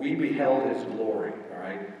 we beheld his glory, all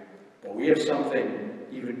right? But we have something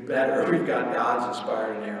even better. We've got God's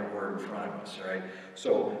inspired and inerrant word in front of us, all right?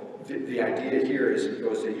 So the idea here is, it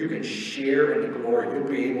goes that you can share in the glory. You'll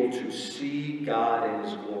be able to see God in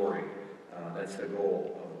his glory. That's the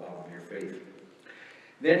goal of your faith.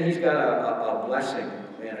 Then he's got a blessing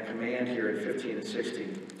and a command here in 15 and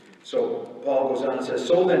 16. So Paul goes on and says,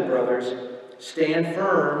 so then, brothers, stand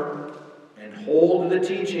firm and hold to the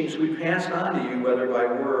teachings we passed on to you, whether by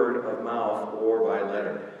word of mouth or by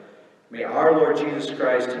letter. May our Lord Jesus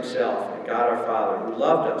Christ himself and God our Father, who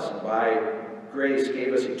loved us and by grace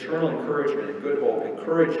gave us eternal encouragement and good hope,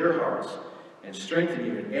 encourage your hearts and strengthen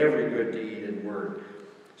you in every good deed and word.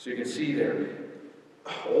 So you can see there,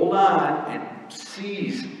 hold on and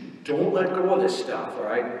seize, don't let go of this stuff, all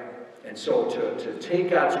right? And so to take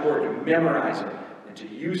God's word, to memorize it, and to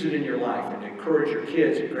use it in your life, and to encourage your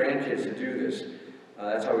kids and grandkids to do this,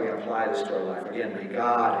 that's how we can apply this to our life. Again, may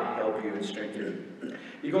God help you and strengthen you.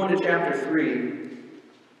 You go into chapter 3,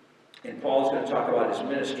 and Paul's going to talk about his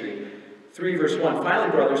ministry. 3 verse 1, finally,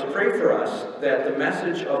 brothers, pray for us that the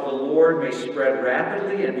message of the Lord may spread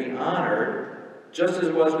rapidly and be honored, just as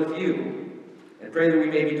it was with you. And pray that we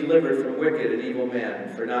may be delivered from wicked and evil men,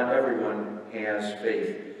 for not everyone has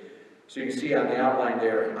faith. So you can see on the outline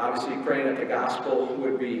there, obviously praying that the gospel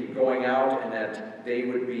would be going out and that they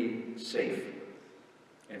would be safe.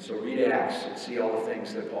 And so read Acts and see all the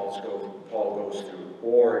things that Paul goes through.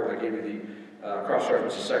 Or I gave you the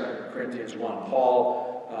cross-reference to 2 Corinthians 1.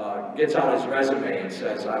 Paul gets out his resume and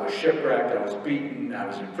says, I was shipwrecked, I was beaten, I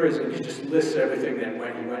was in prison. He just lists everything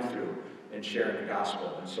that he went through in sharing the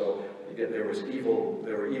gospel. And so again, there were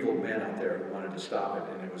evil men out there who wanted to stop it,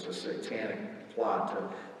 and it was a satanic plot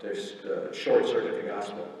to short-circuit the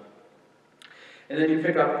gospel. And then you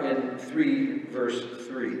pick up in 3 verse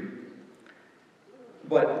 3.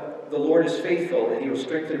 But the Lord is faithful, and he will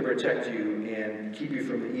strengthen and protect you and keep you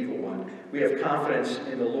from the evil one. We have confidence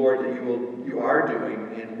in the Lord that you are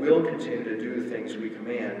doing and will continue to do the things we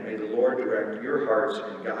command. May the Lord direct your hearts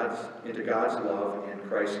into God's love and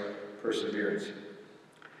Christ's perseverance.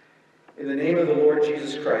 In the name of the Lord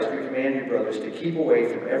Jesus Christ, we command you, brothers, to keep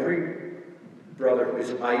away from every brother who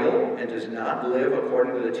is idle and does not live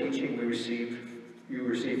according to the teaching you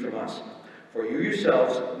received from us. For you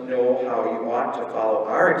yourselves know how you ought to follow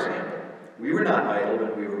our example. We were not idle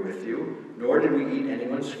when we were with you, nor did we eat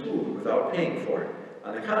anyone's food without paying for it.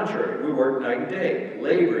 On the contrary, we worked night and day,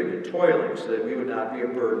 laboring and toiling, so that we would not be a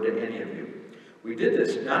burden to any of you. We did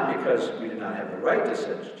this not because we did not have the right to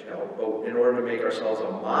such help, but in order to make ourselves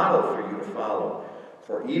a model for you to follow.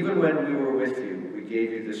 For even when we were with you, we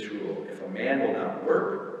gave you this rule: if a man will not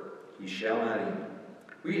work, he shall not eat.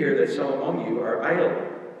 We hear that some among you are idle.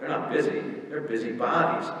 They're not busy, they're busy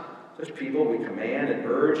bodies. Such people we command and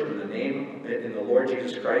urge in the Lord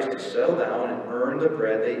Jesus Christ to settle down and earn the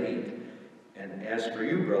bread they eat. And as for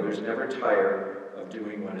you, brothers, never tire of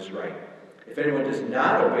doing what is right. If anyone does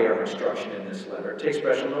not obey our instruction in this letter, take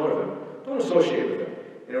special note of him. Don't associate with him,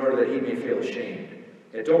 in order that he may feel ashamed.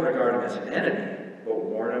 Yet don't regard him as an enemy, but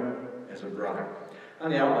warn him as a brother. On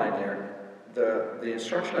the outline there, the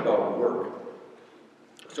instruction about work.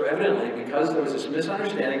 So evidently, because there was this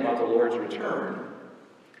misunderstanding about the Lord's return,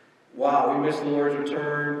 wow, we missed the Lord's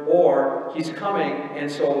return, or he's coming, and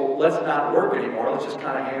so let's not work anymore, let's just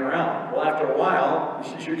kind of hang around. Well, after a while,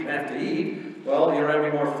 you're going to have to eat. Well, you don't have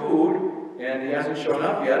any more food, and he hasn't shown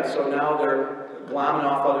up yet, so now they're glomming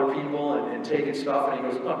off other people and taking stuff, and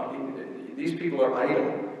he goes, look, these people are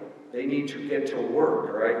idle. They need to get to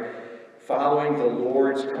work, all right? Following the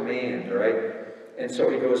Lord's command, all right? And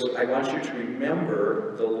so he goes, I want you to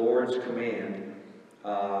remember the Lord's command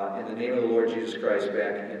in the name of the Lord Jesus Christ,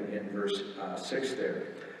 back in verse 6 there.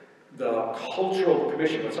 The cultural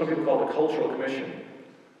commission, what some people call the cultural commission: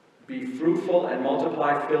 be fruitful and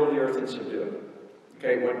multiply, fill the earth and subdue it.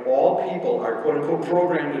 Okay, what all people are quote-unquote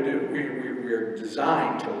programmed to do. We're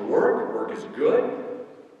designed to work. Work is good.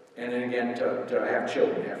 And then again, to have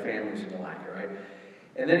children, have families and the like, all right?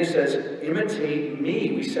 And then he says, imitate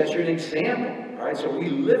me. We set you an example. All right, so we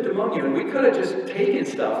lived among you, and we could have just taken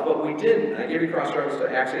stuff, but we didn't. I gave you cross-reference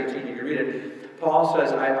to Acts 18, you can read it. Paul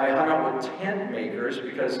says, I hung out with tent makers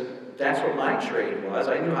because that's what my trade was.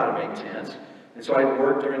 I knew how to make tents. And so I'd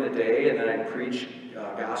work during the day, and then I'd preach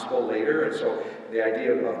gospel later. And so the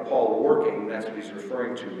idea of Paul working, that's what he's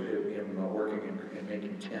referring to, him working and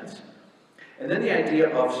making tents. And then the idea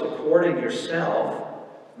of supporting yourself.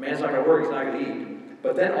 Man's not going to work, he's not going to eat.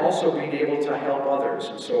 But then also being able to help others.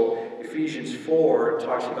 And so Ephesians 4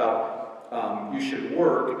 talks about you should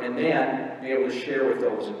work and then be able to share with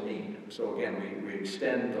those in need. So again, we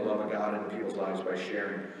extend the love of God into people's lives by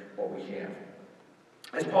sharing what we have.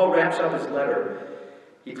 As Paul wraps up his letter,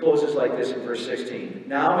 he closes like this in verse 16.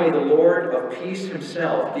 Now may the Lord of peace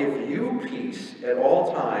himself give you peace at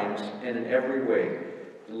all times and in every way.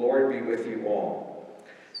 The Lord be with you all.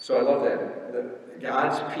 So I love that.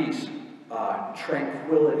 God's peace,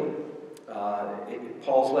 tranquility.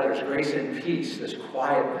 Paul's letters, grace and peace, this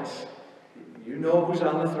quietness. You know who's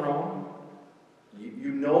on the throne.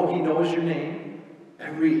 You know he knows your name.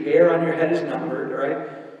 Every hair on your head is numbered, right?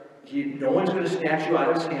 No one's going to snatch you out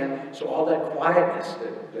of his hand. So all that quietness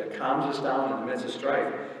that calms us down in the midst of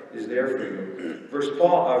strife is there for you. Verse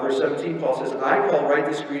 17, Paul says, I, Paul, write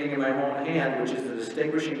this greeting in my own hand, which is the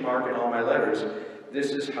distinguishing mark in all my letters.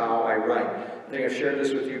 This is how I write. I think I've shared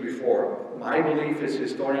this with you before. My belief is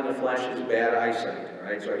his thorn in the flesh is bad eyesight. All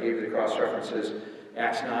right, so I gave you the cross references.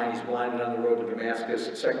 Acts 9, he's blinded on the road to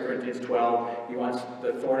Damascus. 2 Corinthians 12, he wants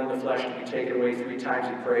the thorn in the flesh to be taken away. 3 times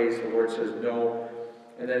he prays. The Lord says no.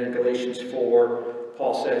 And then in Galatians 4,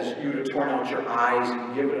 Paul says, you would have torn out your eyes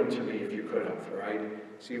and given them to me if you could have, right?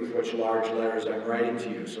 See with which large letters I'm writing to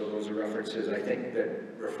you. So those are references, I think, that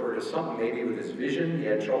refer to something maybe with his vision he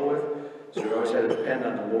had trouble with. So he always had to depend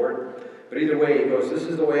on the Lord. But either way, he goes, this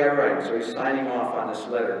is the way I write. So he's signing off on this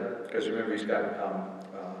letter. Because remember, he's got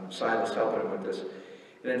Silas helping him with this.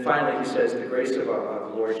 And then finally, he says, the grace of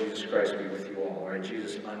the Lord Jesus Christ be with you all. Right?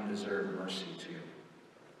 Jesus' undeserved mercy to you.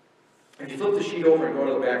 If you flip the sheet over and go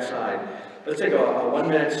to the back side, let's take a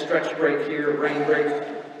 1-minute stretch break here, brain break.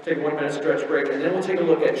 Take a 1-minute stretch break, and then we'll take a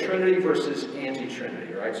look at Trinity versus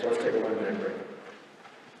anti-Trinity, right? So let's take a 1-minute break.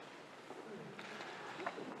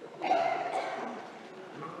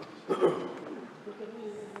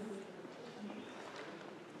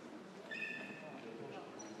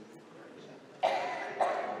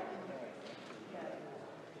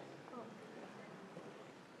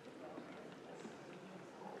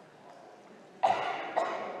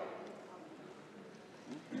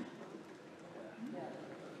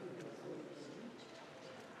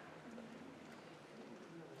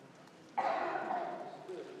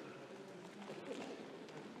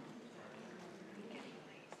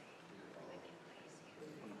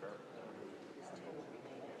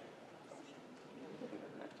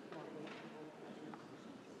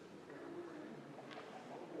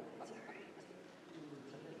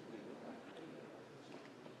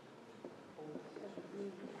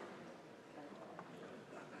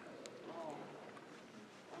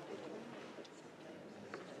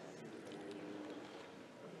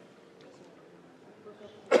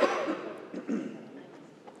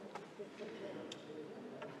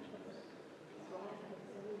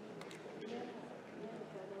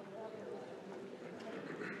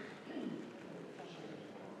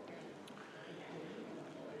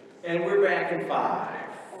 And we're back in 5,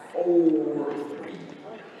 4, 3,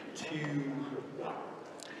 2, 1.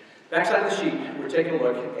 Backside of the sheet, we're taking a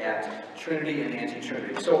look at Trinity and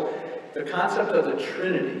anti-Trinity. So the concept of the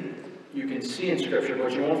Trinity, you can see in Scripture,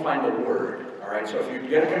 but you won't find the word. All right, so if you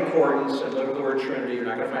get a concordance and look at the word Trinity, you're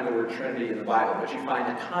not going to find the word Trinity in the Bible, but you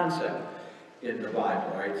find the concept in the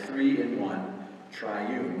Bible. All right, 3 in 1,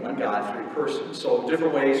 triune, one God, 3 persons. So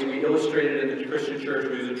different ways we illustrate it in the Christian church.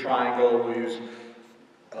 We use a triangle. We use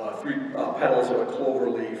 3 petals of a clover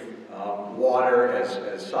leaf, water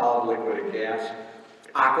as solid, liquid, and gas.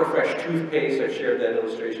 Aquafresh toothpaste, I've shared that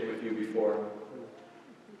illustration with you before.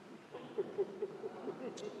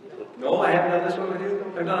 No, I haven't done this one with you?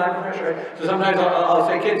 I've done Aquafresh, right? So sometimes I'll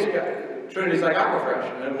say, kids, Trinity's like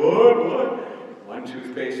Aquafresh. And then, what? 1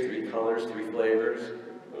 toothpaste, 3 colors, 3 flavors.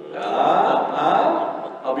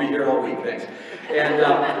 I'll be here all week, thanks.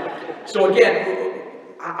 And so again,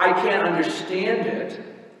 I can't understand it.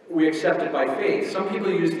 We accept it by faith. Some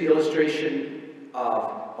people use the illustration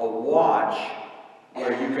of a watch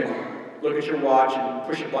where you can look at your watch and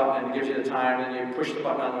push a button and it gives you the time, and then you push the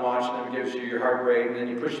button on the watch and then it gives you your heart rate, and then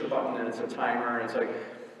you push the button and it's a timer, and it's like,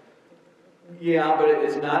 yeah, but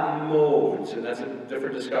it's not modes, and that's a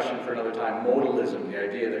different discussion for another time. Modalism, the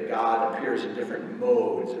idea that God appears in different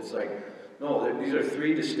modes. It's like, no, these are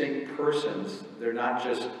 3 distinct persons. They're not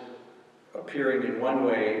just appearing in one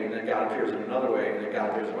way, and then God appears in another way, and then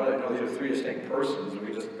God appears in another way. No, these are three distinct persons, and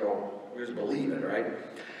we just believe it, right?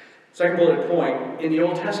 Second bullet point, in the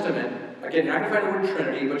Old Testament, again, you're not going to find the word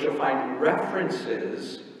Trinity, but you'll find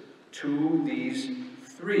references to these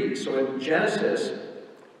three. So in Genesis,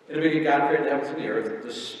 in the beginning, God created the heavens and the earth.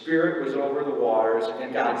 The Spirit was over the waters,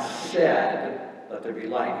 and God said, "Let there be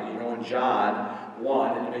light." And you know, in John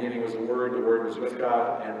 1, in the beginning was the Word was with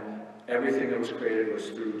God, and everything that was created was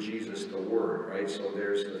through Jesus, the Word, right? So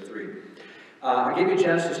there's the three. I gave you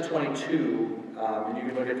Genesis 22, and you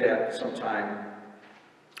can look at that sometime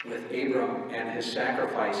with Abram and his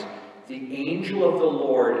sacrifice. The angel of the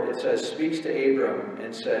Lord, it says, speaks to Abram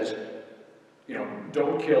and says, you know,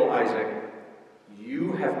 don't kill Isaac.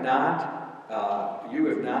 You have not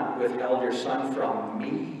withheld your son from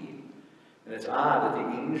me. And it's odd that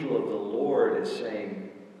the angel of the Lord is saying,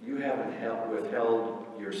 you haven't withheld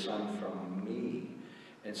your son from me.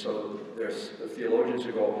 And so there's the theologians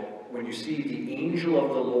who go, when you see the angel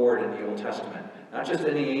of the Lord in the Old Testament, not just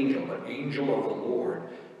any angel, but angel of the Lord,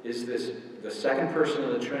 is this the second person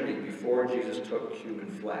of the Trinity before Jesus took human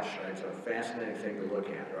flesh, right? It's a fascinating thing to look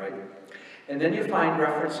at, right? And then you find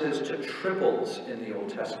references to triples in the Old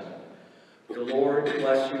Testament. The Lord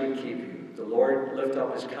bless you and keep you. The Lord lift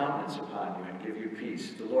up his countenance upon you and give you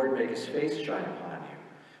peace. The Lord make his face shine upon you.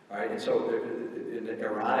 All right, and so in the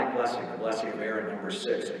Aaronic blessing, the blessing of Aaron, number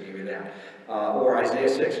 6, I give you that. Or Isaiah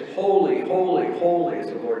 6, holy, holy, holy is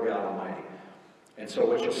the Lord God Almighty. And so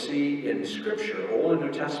what you'll see in Scripture, Old and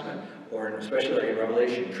New Testament, or especially in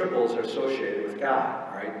Revelation, triples are associated with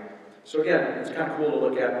God, right? So again, it's kind of cool to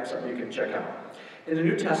look at, something you can check out. In the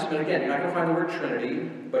New Testament, again, you're not going to find the word Trinity,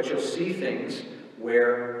 but you'll see things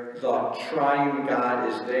where the triune God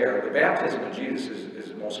is there. The baptism of Jesus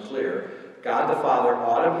is most clear. God the Father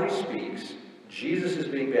audibly speaks, Jesus is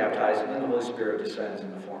being baptized, and then the Holy Spirit descends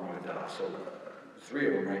in the form of a dove. So the three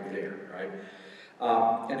of them right there, right?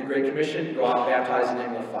 In the Great Commission, go out and baptize in the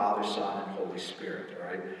name of the Father, Son, and Holy Spirit, all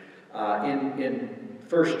right? In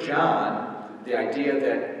 1 John, the idea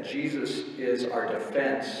that Jesus is our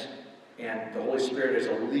defense and the Holy Spirit is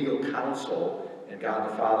a legal counsel and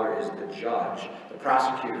God the Father is the judge. The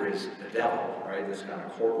prosecutor is the devil, right? This kind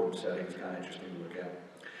of courtroom setting is kind of interesting to look at.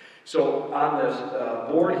 So on this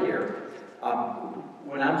board here,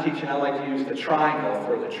 when I'm teaching, I like to use the triangle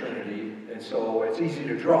for the Trinity, and so it's easy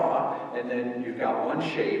to draw, and then you've got one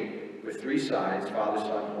shape with three sides, Father,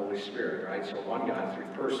 Son, and Holy Spirit, right? So one God, three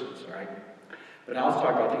persons, right? But now let's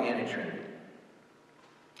talk about the anti-Trinity.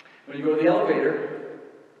 When you go to the elevator,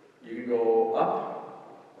 you can go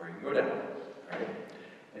up or you can go down, right?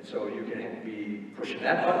 And so you can be pushing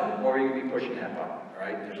that button or you can be pushing that button,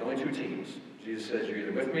 right? There's only two teams. Jesus says you're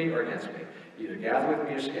either with me or against me. Either gather with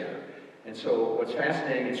me or scatter. And so what's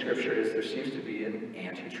fascinating in Scripture is there seems to be an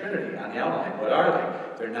anti-Trinity on the outline. What are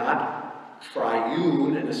they? They're not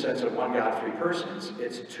triune in the sense of one God, three persons.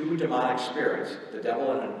 It's two demonic spirits, the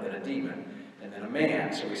devil and a demon, and then a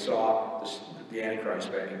man. So we saw the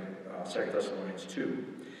Antichrist back in 2 Thessalonians 2.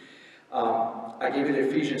 I gave you the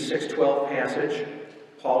Ephesians 6:12 passage.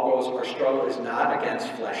 Paul goes, our struggle is not against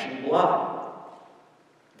flesh and blood.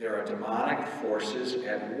 There are demonic forces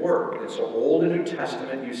at work. And so Old and New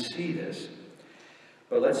Testament, you see this.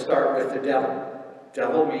 But let's start with the devil.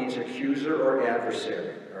 Devil means accuser or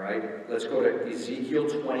adversary. All right? Let's go to Ezekiel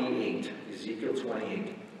 28. Ezekiel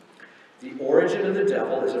 28. The origin of the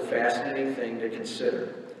devil is a fascinating thing to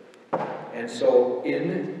consider. And so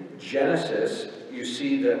in Genesis, you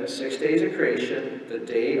see the 6 days of creation, the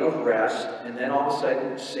day of rest, and then all of a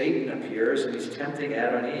sudden Satan appears and he's tempting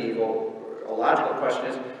Adam and Eve. Well, a logical question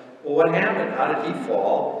is, well, what happened? How did he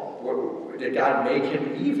fall? Did God make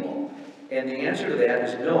him evil? And the answer to that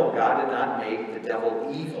is no, God did not make the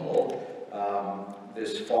devil evil,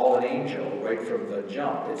 this fallen angel, right from the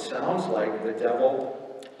jump. It sounds like the devil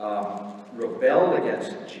rebelled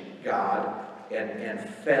against God and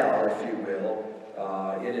fell, if you will,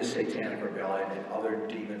 in his satanic rebellion, and other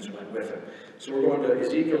demons went with him. So we're going to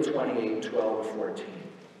Ezekiel 28, 12 to 14.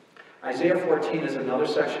 Isaiah 14 is another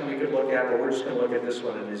section we could look at, but we're just going to look at this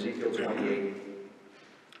one in Ezekiel 28,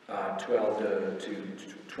 12 to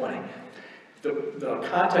 20. The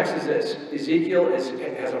context is this. Ezekiel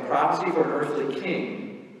has a prophecy for an earthly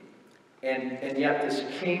king, and yet this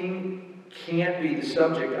king can't be the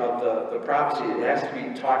subject of the prophecy. It has to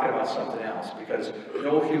be talking about something else, because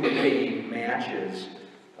no human being matches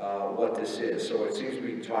what this is. So it seems to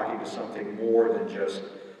be talking to something more than just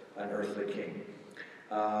an earthly king.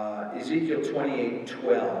 Ezekiel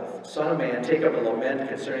 28:12. Son of man, take up a lament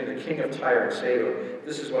concerning the king of Tyre and say to him,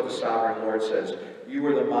 this is what the sovereign Lord says. You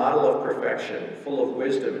were the model of perfection, full of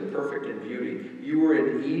wisdom and perfect in beauty. You were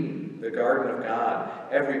in Eden, the garden of God.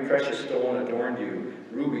 Every precious stone adorned you.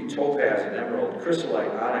 Ruby, topaz, and emerald,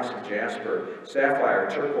 chrysolite, onyx, and jasper, sapphire,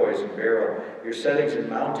 turquoise, and beryl. Your settings and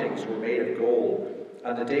mountings were made of gold.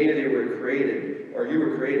 On the day they were created, or you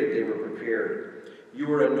were created, they were prepared. You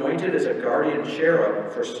were anointed as a guardian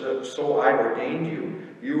cherub, for so I ordained you.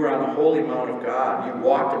 You were on the holy mount of God. You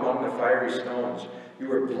walked among the fiery stones. You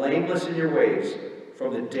were blameless in your ways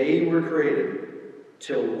from the day you were created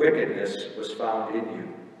till wickedness was found in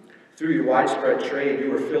you. Through your widespread trade, you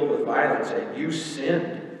were filled with violence, and you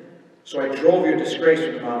sinned. So I drove you in disgrace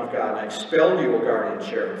from the mount of God, and I expelled you, O guardian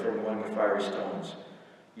cherub, from among the fiery stones.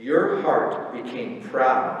 Your heart became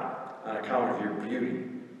proud on account of your beauty,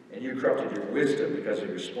 and you corrupted your wisdom because of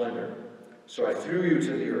your splendor. So I threw you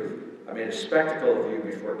to the earth. I made a spectacle of you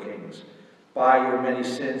before kings. By your many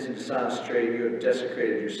sins and dishonest trade, you have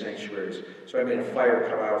desecrated your sanctuaries. So I made a fire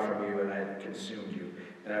come out from you, and I consumed you.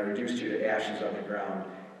 And I reduced you to ashes on the ground,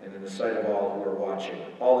 and in the sight of all who are watching.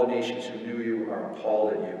 All the nations who knew you are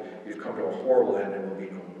appalled at you. You've come to a horrible end and will be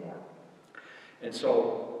no more. And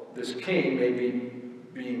so this king may be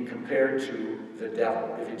being compared to the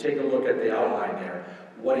devil. If you take a look at the outline there,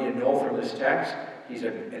 what do you know from this text? He's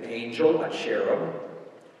an angel, a cherub.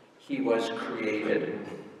 He was created.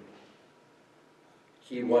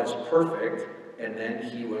 He was perfect, and then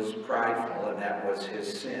he was prideful, and that was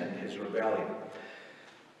his sin, his rebellion.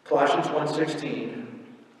 Colossians 1:16,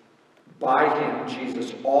 by him,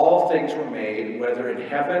 Jesus, all things were made, whether in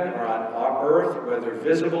heaven or on earth, whether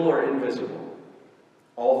visible or invisible.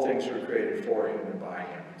 All things were created for him and by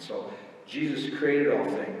him. And so Jesus created all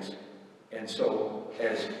things. And so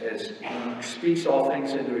as he speaks all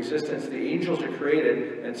things into existence, the angels are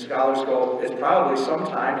created, and scholars go, it's probably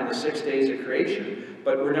sometime in the 6 days of creation,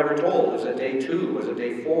 but we're never told. Was it day 2? Was it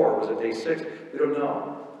day 4? Was it day 6? We don't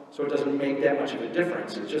know. So it doesn't make that much of a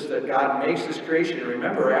difference. It's just that God makes this creation. And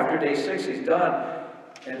remember, after day 6, he's done,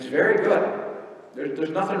 and it's very good. There's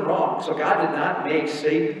nothing wrong. So God did not make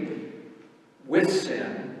Satan with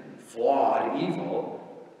sin, flawed, evil.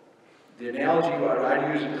 The analogy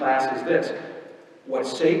I use in class is this. What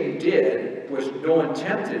Satan did was no one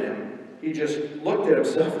tempted him. He just looked at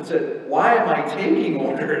himself and said, why am I taking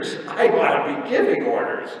orders? I want to be giving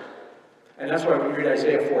orders. And that's why when you read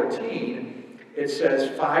Isaiah 14, it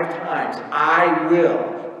says 5 times, I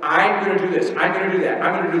will. I'm going to do this. I'm going to do that.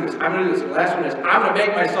 I'm going to do this. I'm going to do this. And the last one is, I'm going to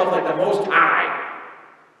make myself like the Most High.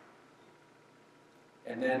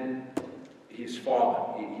 And then he's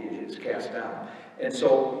fallen. He is cast down. And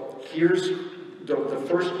so here's the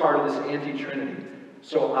first part of this anti-trinity.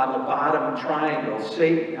 So on the bottom triangle,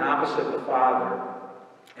 Satan opposite the Father.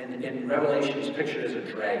 And in Revelation, he's pictured as a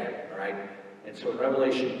dragon. All right? And so in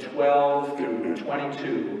Revelation 12 through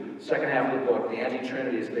 22, second half of the book, the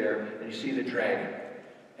anti-trinity is there, and you see the dragon.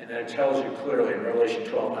 And then it tells you clearly in Revelation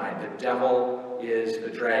 12:9, the devil is the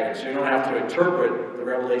dragon. So you don't have to interpret the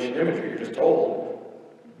Revelation imagery. You're just told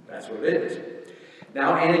that's what it is.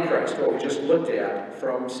 Now Antichrist, what we just looked at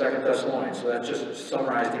from 2 Thessalonians. So that's just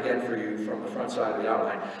summarized again for you from the front side of the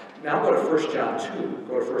outline. Now go to 1 John 2.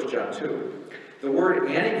 Go to 1 John 2. The word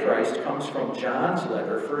Antichrist comes from John's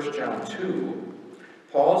letter, 1 John 2.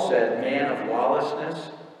 Paul said, man of lawlessness.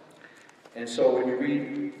 And so when you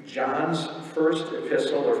read John's first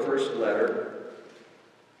epistle or first letter,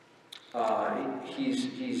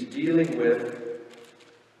 he's dealing with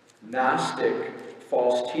Gnostic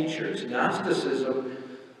false teachers. Gnosticism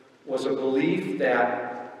was a belief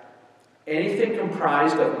that anything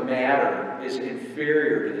comprised of matter is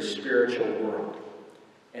inferior to the spiritual world.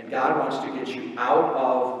 And God wants to get you out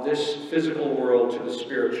of this physical world to the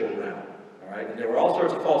spiritual realm. All right? And there were all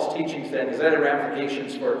sorts of false teachings then, because that had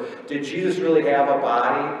ramifications for, did Jesus really have a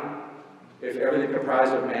body if everything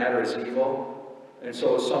comprised of matter is evil? And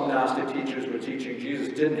so some Gnostic teachers were teaching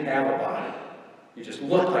Jesus didn't have a body. He just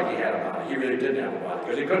looked like he had a body. He really didn't have a body,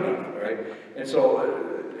 because he couldn't have, right? And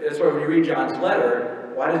so that's why when you read John's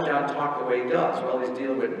letter, why does John talk the way he does? Well, he's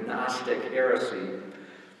dealing with Gnostic heresy.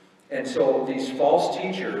 And so these false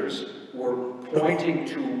teachers were pointing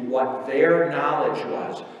to what their knowledge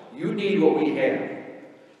was. You need what we have.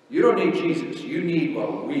 You don't need Jesus. You need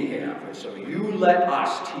what we have. And so you let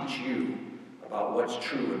us teach you about what's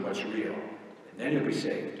true and what's real. And then you'll be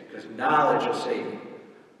saved. Because knowledge will save you.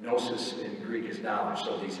 Gnosis in Greek is knowledge.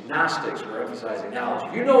 So these Gnostics were emphasizing knowledge.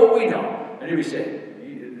 If you know what we know, then you'll be saved.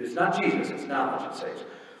 It's not Jesus. It's knowledge that saves.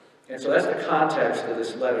 And so that's the context of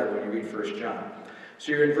this letter when you read 1 John.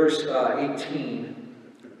 So you're in verse 18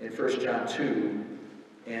 in 1 John 2.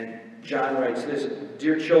 And John writes this,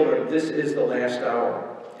 "Dear children, this is the last hour.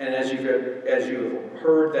 And as you've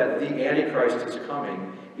heard that the Antichrist is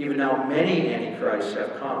coming, even now many Antichrists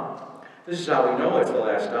have come. This is how we know it's the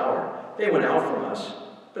last hour. They went out from us,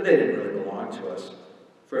 but they didn't really belong to us.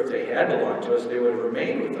 For if they had belonged to us, they would have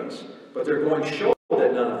remained with us. But they're going to show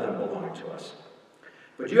that none of them belong to us.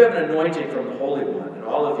 But you have an anointing from the Holy One, and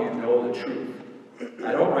all of you know the truth.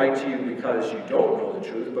 I don't write to you because you don't know the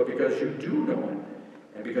truth, but because you do know it,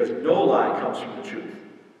 and because no lie comes from the truth.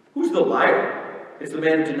 Who's the liar? It's the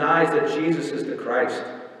man who denies that Jesus is the Christ.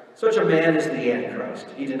 Such a man is the Antichrist.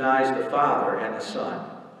 He denies the Father and the Son.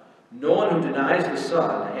 No one who denies the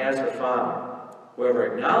Son has the Father. Whoever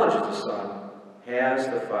acknowledges the Son has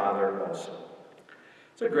the Father also."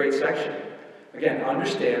 It's a great section. Again,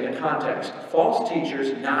 understand the context. False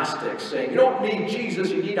teachers, Gnostics, saying, you don't need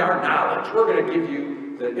Jesus, you need our knowledge. We're going to give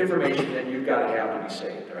you the information that you've got to have to be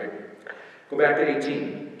saved, right? Go back to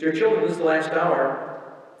 18. "Dear children, this is the last hour,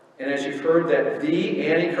 and as you've heard that the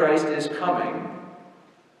Antichrist is coming,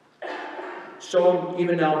 so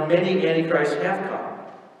even now many Antichrists have come."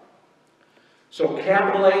 So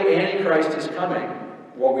capital A, Antichrist is coming,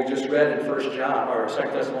 what we just read in 1 John, or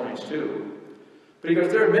 2 Thessalonians 2. But he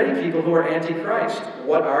goes, there are many people who are Antichrist.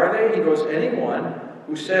 What are they? He goes, anyone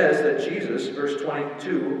who says that Jesus, verse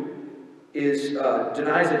 22,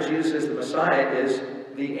 denies that Jesus is the Messiah is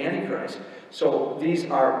the Antichrist. So these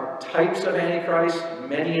are types of Antichrist,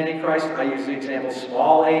 many Antichrists. I use the example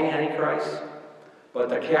small a Antichrist. But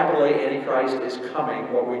the capital A Antichrist is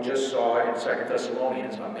coming, what we just saw in 2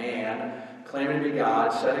 Thessalonians, a man claiming to be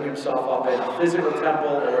God, setting himself up in a physical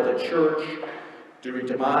temple or the church, doing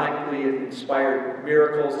demonically inspired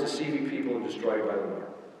miracles, deceiving people, and destroyed by the Lord.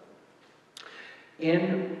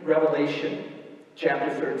 In Revelation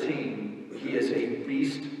chapter 13, he is a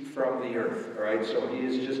beast from the earth, all right? So he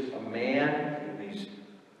is just a man in these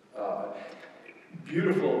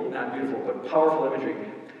not beautiful, but powerful imagery.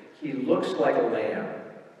 He looks like a lamb,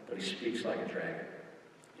 but he speaks like a dragon.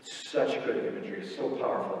 It's such good imagery. It's so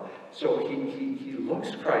powerful. So he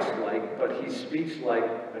looks Christ-like, but he speaks like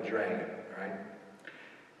a dragon, right?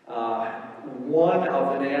 One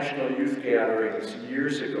of the national youth gatherings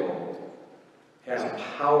years ago had a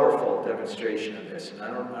powerful demonstration of this, and I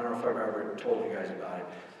don't know if I've ever told you guys about it.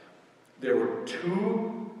 There were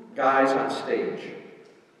two guys on stage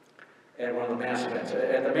at one of the mass events.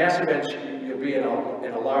 At the mass events, you'll be in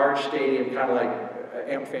a large stadium, kind of like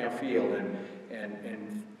AmFam Field,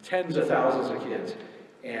 and tens of thousands of kids.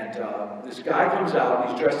 And this guy comes out,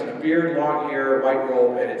 he's dressed in a beard, long hair, white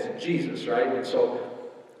robe, and it's Jesus, right? And so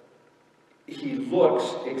he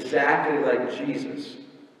looks exactly like Jesus.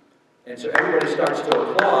 And so everybody starts to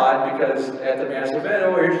applaud because at the mass event,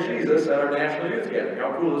 oh, here's Jesus at our National Youth Gathering.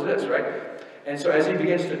 How cool is this, right? And so as he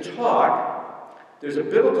begins to talk, there's a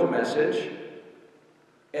biblical message,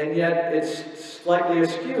 and yet it's slightly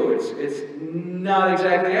askew. It's not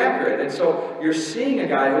exactly accurate. And so you're seeing a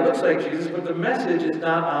guy who looks like Jesus, but the message is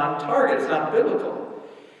not on target. It's not biblical.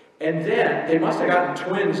 And then, they must have gotten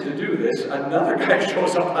twins to do this. Another guy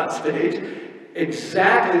shows up on stage,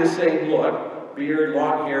 exactly the same look, beard,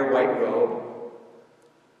 long hair, white robe.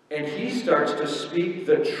 And he starts to speak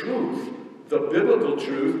the truth, the biblical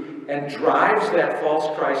truth, and drives that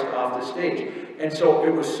false Christ off the stage. And so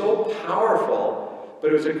it was so powerful,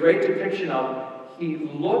 but it was a great depiction of he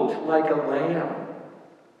looked like a lamb.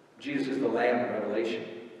 Jesus is the lamb in Revelation,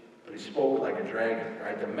 but he spoke like a dragon,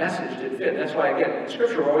 right? The message didn't fit. That's why, again, in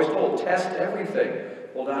Scripture we're always told, test everything.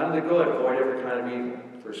 Hold on to the good, avoid every kind of evil.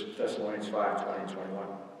 1 Thessalonians 5, 20 and 21.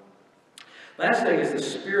 Last thing is the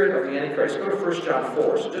spirit of the Antichrist. Go to 1 John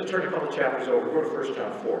 4. So just turn a couple chapters over. Go to 1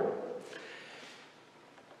 John 4.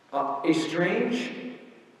 A strange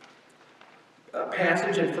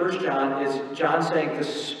passage in 1 John is John saying the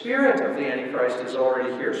spirit of the Antichrist is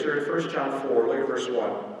already here. So in 1 John 4, look at verse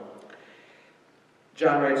 1.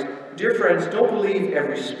 John writes, "Dear friends, don't believe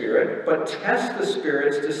every spirit, but test the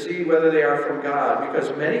spirits to see whether they are from God,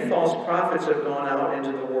 because many false prophets have gone out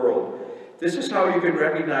into the world. This is how you can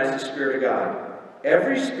recognize the Spirit of God.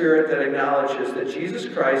 Every spirit that acknowledges that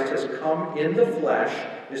Jesus Christ has come in the flesh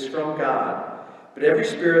is from God. But every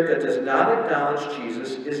spirit that does not acknowledge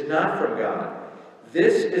Jesus is not from God.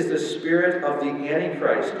 This is the spirit of the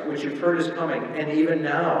Antichrist, which you've heard is coming, and even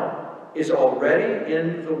now is already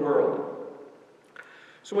in the world."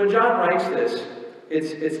 So when John writes this,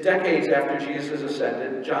 it's decades after Jesus has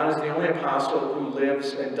ascended. John is the only apostle who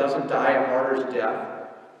lives and doesn't die a martyr's death.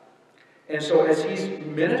 And so as he's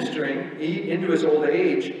ministering into his old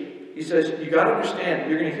age, he says, you got to understand,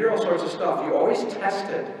 you're going to hear all sorts of stuff. You always test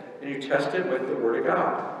it, and you test it with the Word of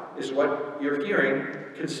God. Is what you're hearing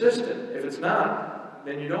consistent? If it's not,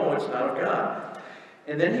 then you know it's not of God.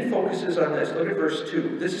 And then he focuses on this. Look at verse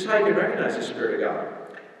 2. This is how you can recognize the Spirit of God.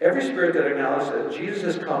 Every spirit that acknowledges that Jesus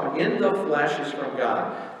has come in the flesh is from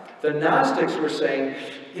God. The Gnostics were saying,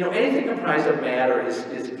 anything comprised of matter is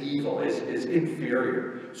evil, is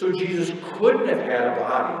inferior. So Jesus couldn't have had a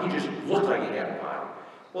body. He just looked like he had a body.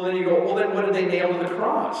 Well, then you go, well, then what did they nail to the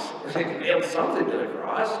cross? They nailed something to the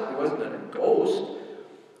cross. It wasn't a ghost.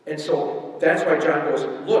 And so that's why John goes,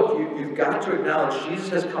 look, you've got to acknowledge Jesus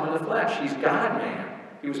has come in the flesh. He's God-man.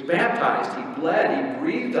 He was baptized. He bled. He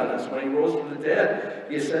breathed on us when he rose from the dead.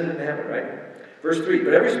 He ascended into heaven, right? Verse 3,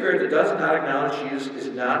 but every spirit that does not acknowledge Jesus is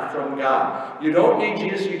not from God. You don't need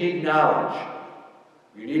Jesus, you need knowledge.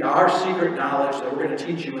 You need our secret knowledge that we're going to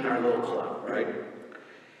teach you in our little club, right?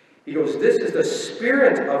 He goes, this is the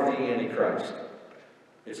spirit of the Antichrist.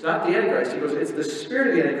 It's not the Antichrist. He goes, it's the spirit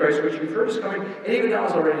of the Antichrist, which you've heard is coming, and even now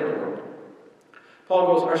is already in the world. Paul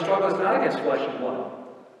goes, our struggle is not against flesh and blood.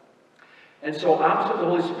 And so opposite the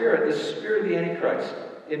Holy Spirit, the spirit of the Antichrist.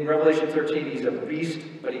 In Revelation 13, he's a beast,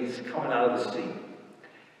 but he's coming out of the sea.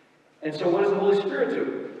 And so what does the Holy Spirit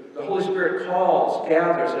do? The Holy Spirit calls,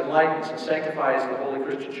 gathers, enlightens, and sanctifies the holy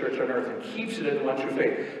Christian church on earth and keeps it in the one true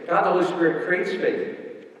faith. God, the Holy Spirit, creates faith.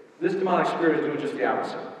 This demonic spirit is doing just the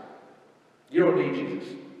opposite. You don't need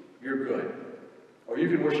Jesus. You're good. Or you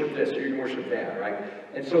can worship this, or you can worship that, right?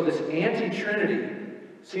 And so this anti-Trinity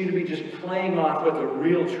seems to be just playing off what the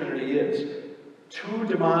real Trinity is. Two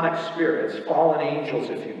demonic spirits, fallen angels,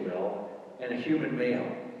 if you will, and a human male.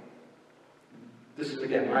 This is,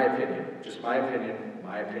 again, my opinion. Just my opinion,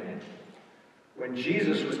 my opinion. When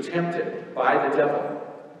Jesus was tempted by the devil,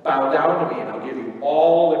 bow down to me and I'll give you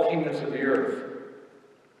all the kingdoms of the earth.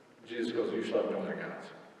 Jesus goes, you shall have no other gods.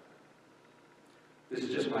 This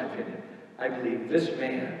is just my opinion. I believe this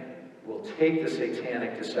man will take the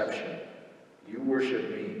satanic deception. You worship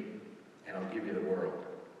me and I'll give you the world.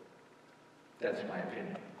 That's my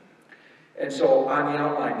opinion. And so on the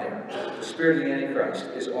outline there, the spirit of the Antichrist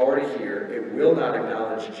is already here. It will not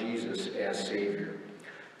acknowledge Jesus as Savior.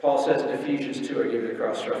 Paul says in Ephesians 2, I gave you the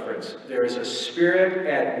cross-reference, there is a spirit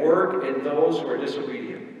at work in those who are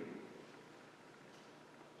disobedient.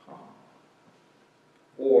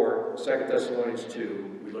 Or 2 Thessalonians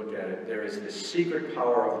 2, we looked at it, there is this secret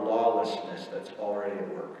power of lawlessness that's already at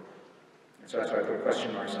work. And so that's why I put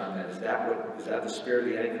question marks on that. Is that the spirit of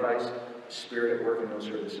the Antichrist? Spirit at work in those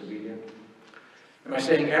who are disobedient? Am I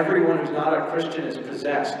saying everyone who's not a Christian is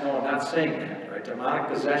possessed? No, I'm not saying that. Right? Demonic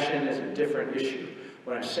possession is a different issue.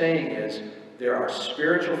 What I'm saying is there are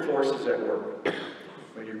spiritual forces at work.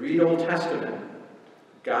 When you read Old Testament,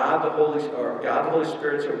 God the Holy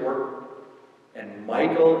Spirit's at work, and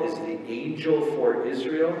Michael is the angel for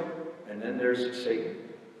Israel, and then there's Satan.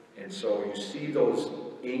 And so you see those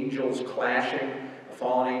angels clashing, a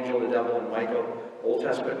fallen angel, the devil, and Michael. Old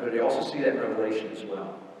Testament, but you also see that in Revelation as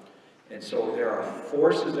well. And so there are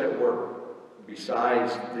forces at work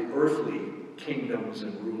besides the earthly kingdoms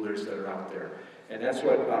and rulers that are out there. And that's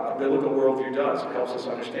what a biblical worldview does. It helps us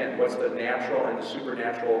understand what's the natural and the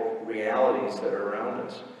supernatural realities that are around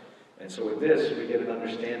us. And so with this, we get an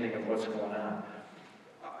understanding of what's going on.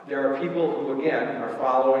 There are people who, again, are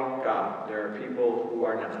following God. There are people who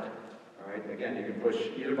are not. All right? Again, you can push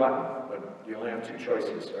either button, but you only have two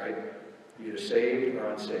choices, right? You're either saved or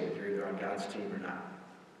unsaved. You're either on God's team or not.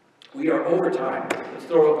 We are over time. Let's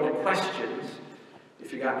throw open to questions.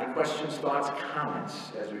 If you got any questions, thoughts,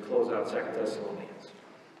 comments as we close out 2 Thessalonians.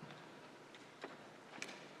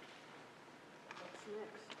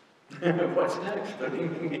 What's next?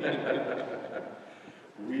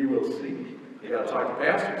 We will see. You got to talk to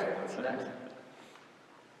pastors. What's next?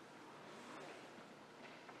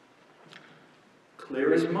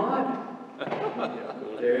 Clear as mud.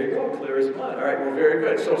 There you go, clear as mud. All right, well, very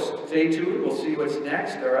good. So stay tuned. We'll see what's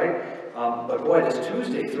next, all right? But boy, this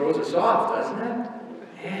Tuesday throws us off, doesn't it?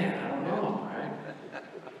 Man, I don't know, all right?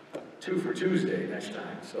 2 for Tuesday next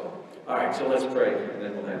time. So, all right, so let's pray, and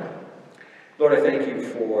then we'll have it. Lord, I thank you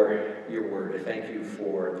for your word. I thank you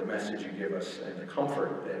for the message you give us and the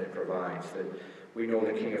comfort that it provides, that we know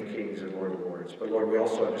the King of Kings and Lord of Lords. But Lord, we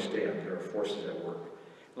also understand there are forces at work.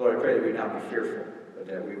 Lord, I pray that we not be fearful, but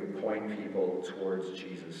that we would point people towards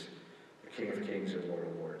Jesus, the King of Kings and Lord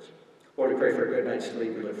of Lords. Lord, we pray for a good night's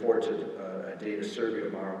sleep. We look forward to a day to serve you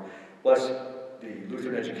tomorrow. Bless the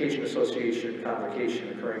Lutheran Education Association convocation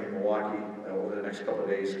occurring in Milwaukee over the next couple of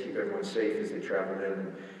days. Keep everyone safe as they travel in,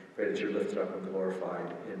 and pray that you're lifted up and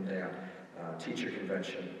glorified in that teacher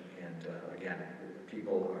convention. And again,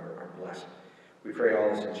 people are blessed. We pray all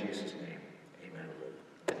this in Jesus' name. Amen.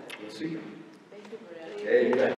 We'll see you. Thank you, Brad. Amen.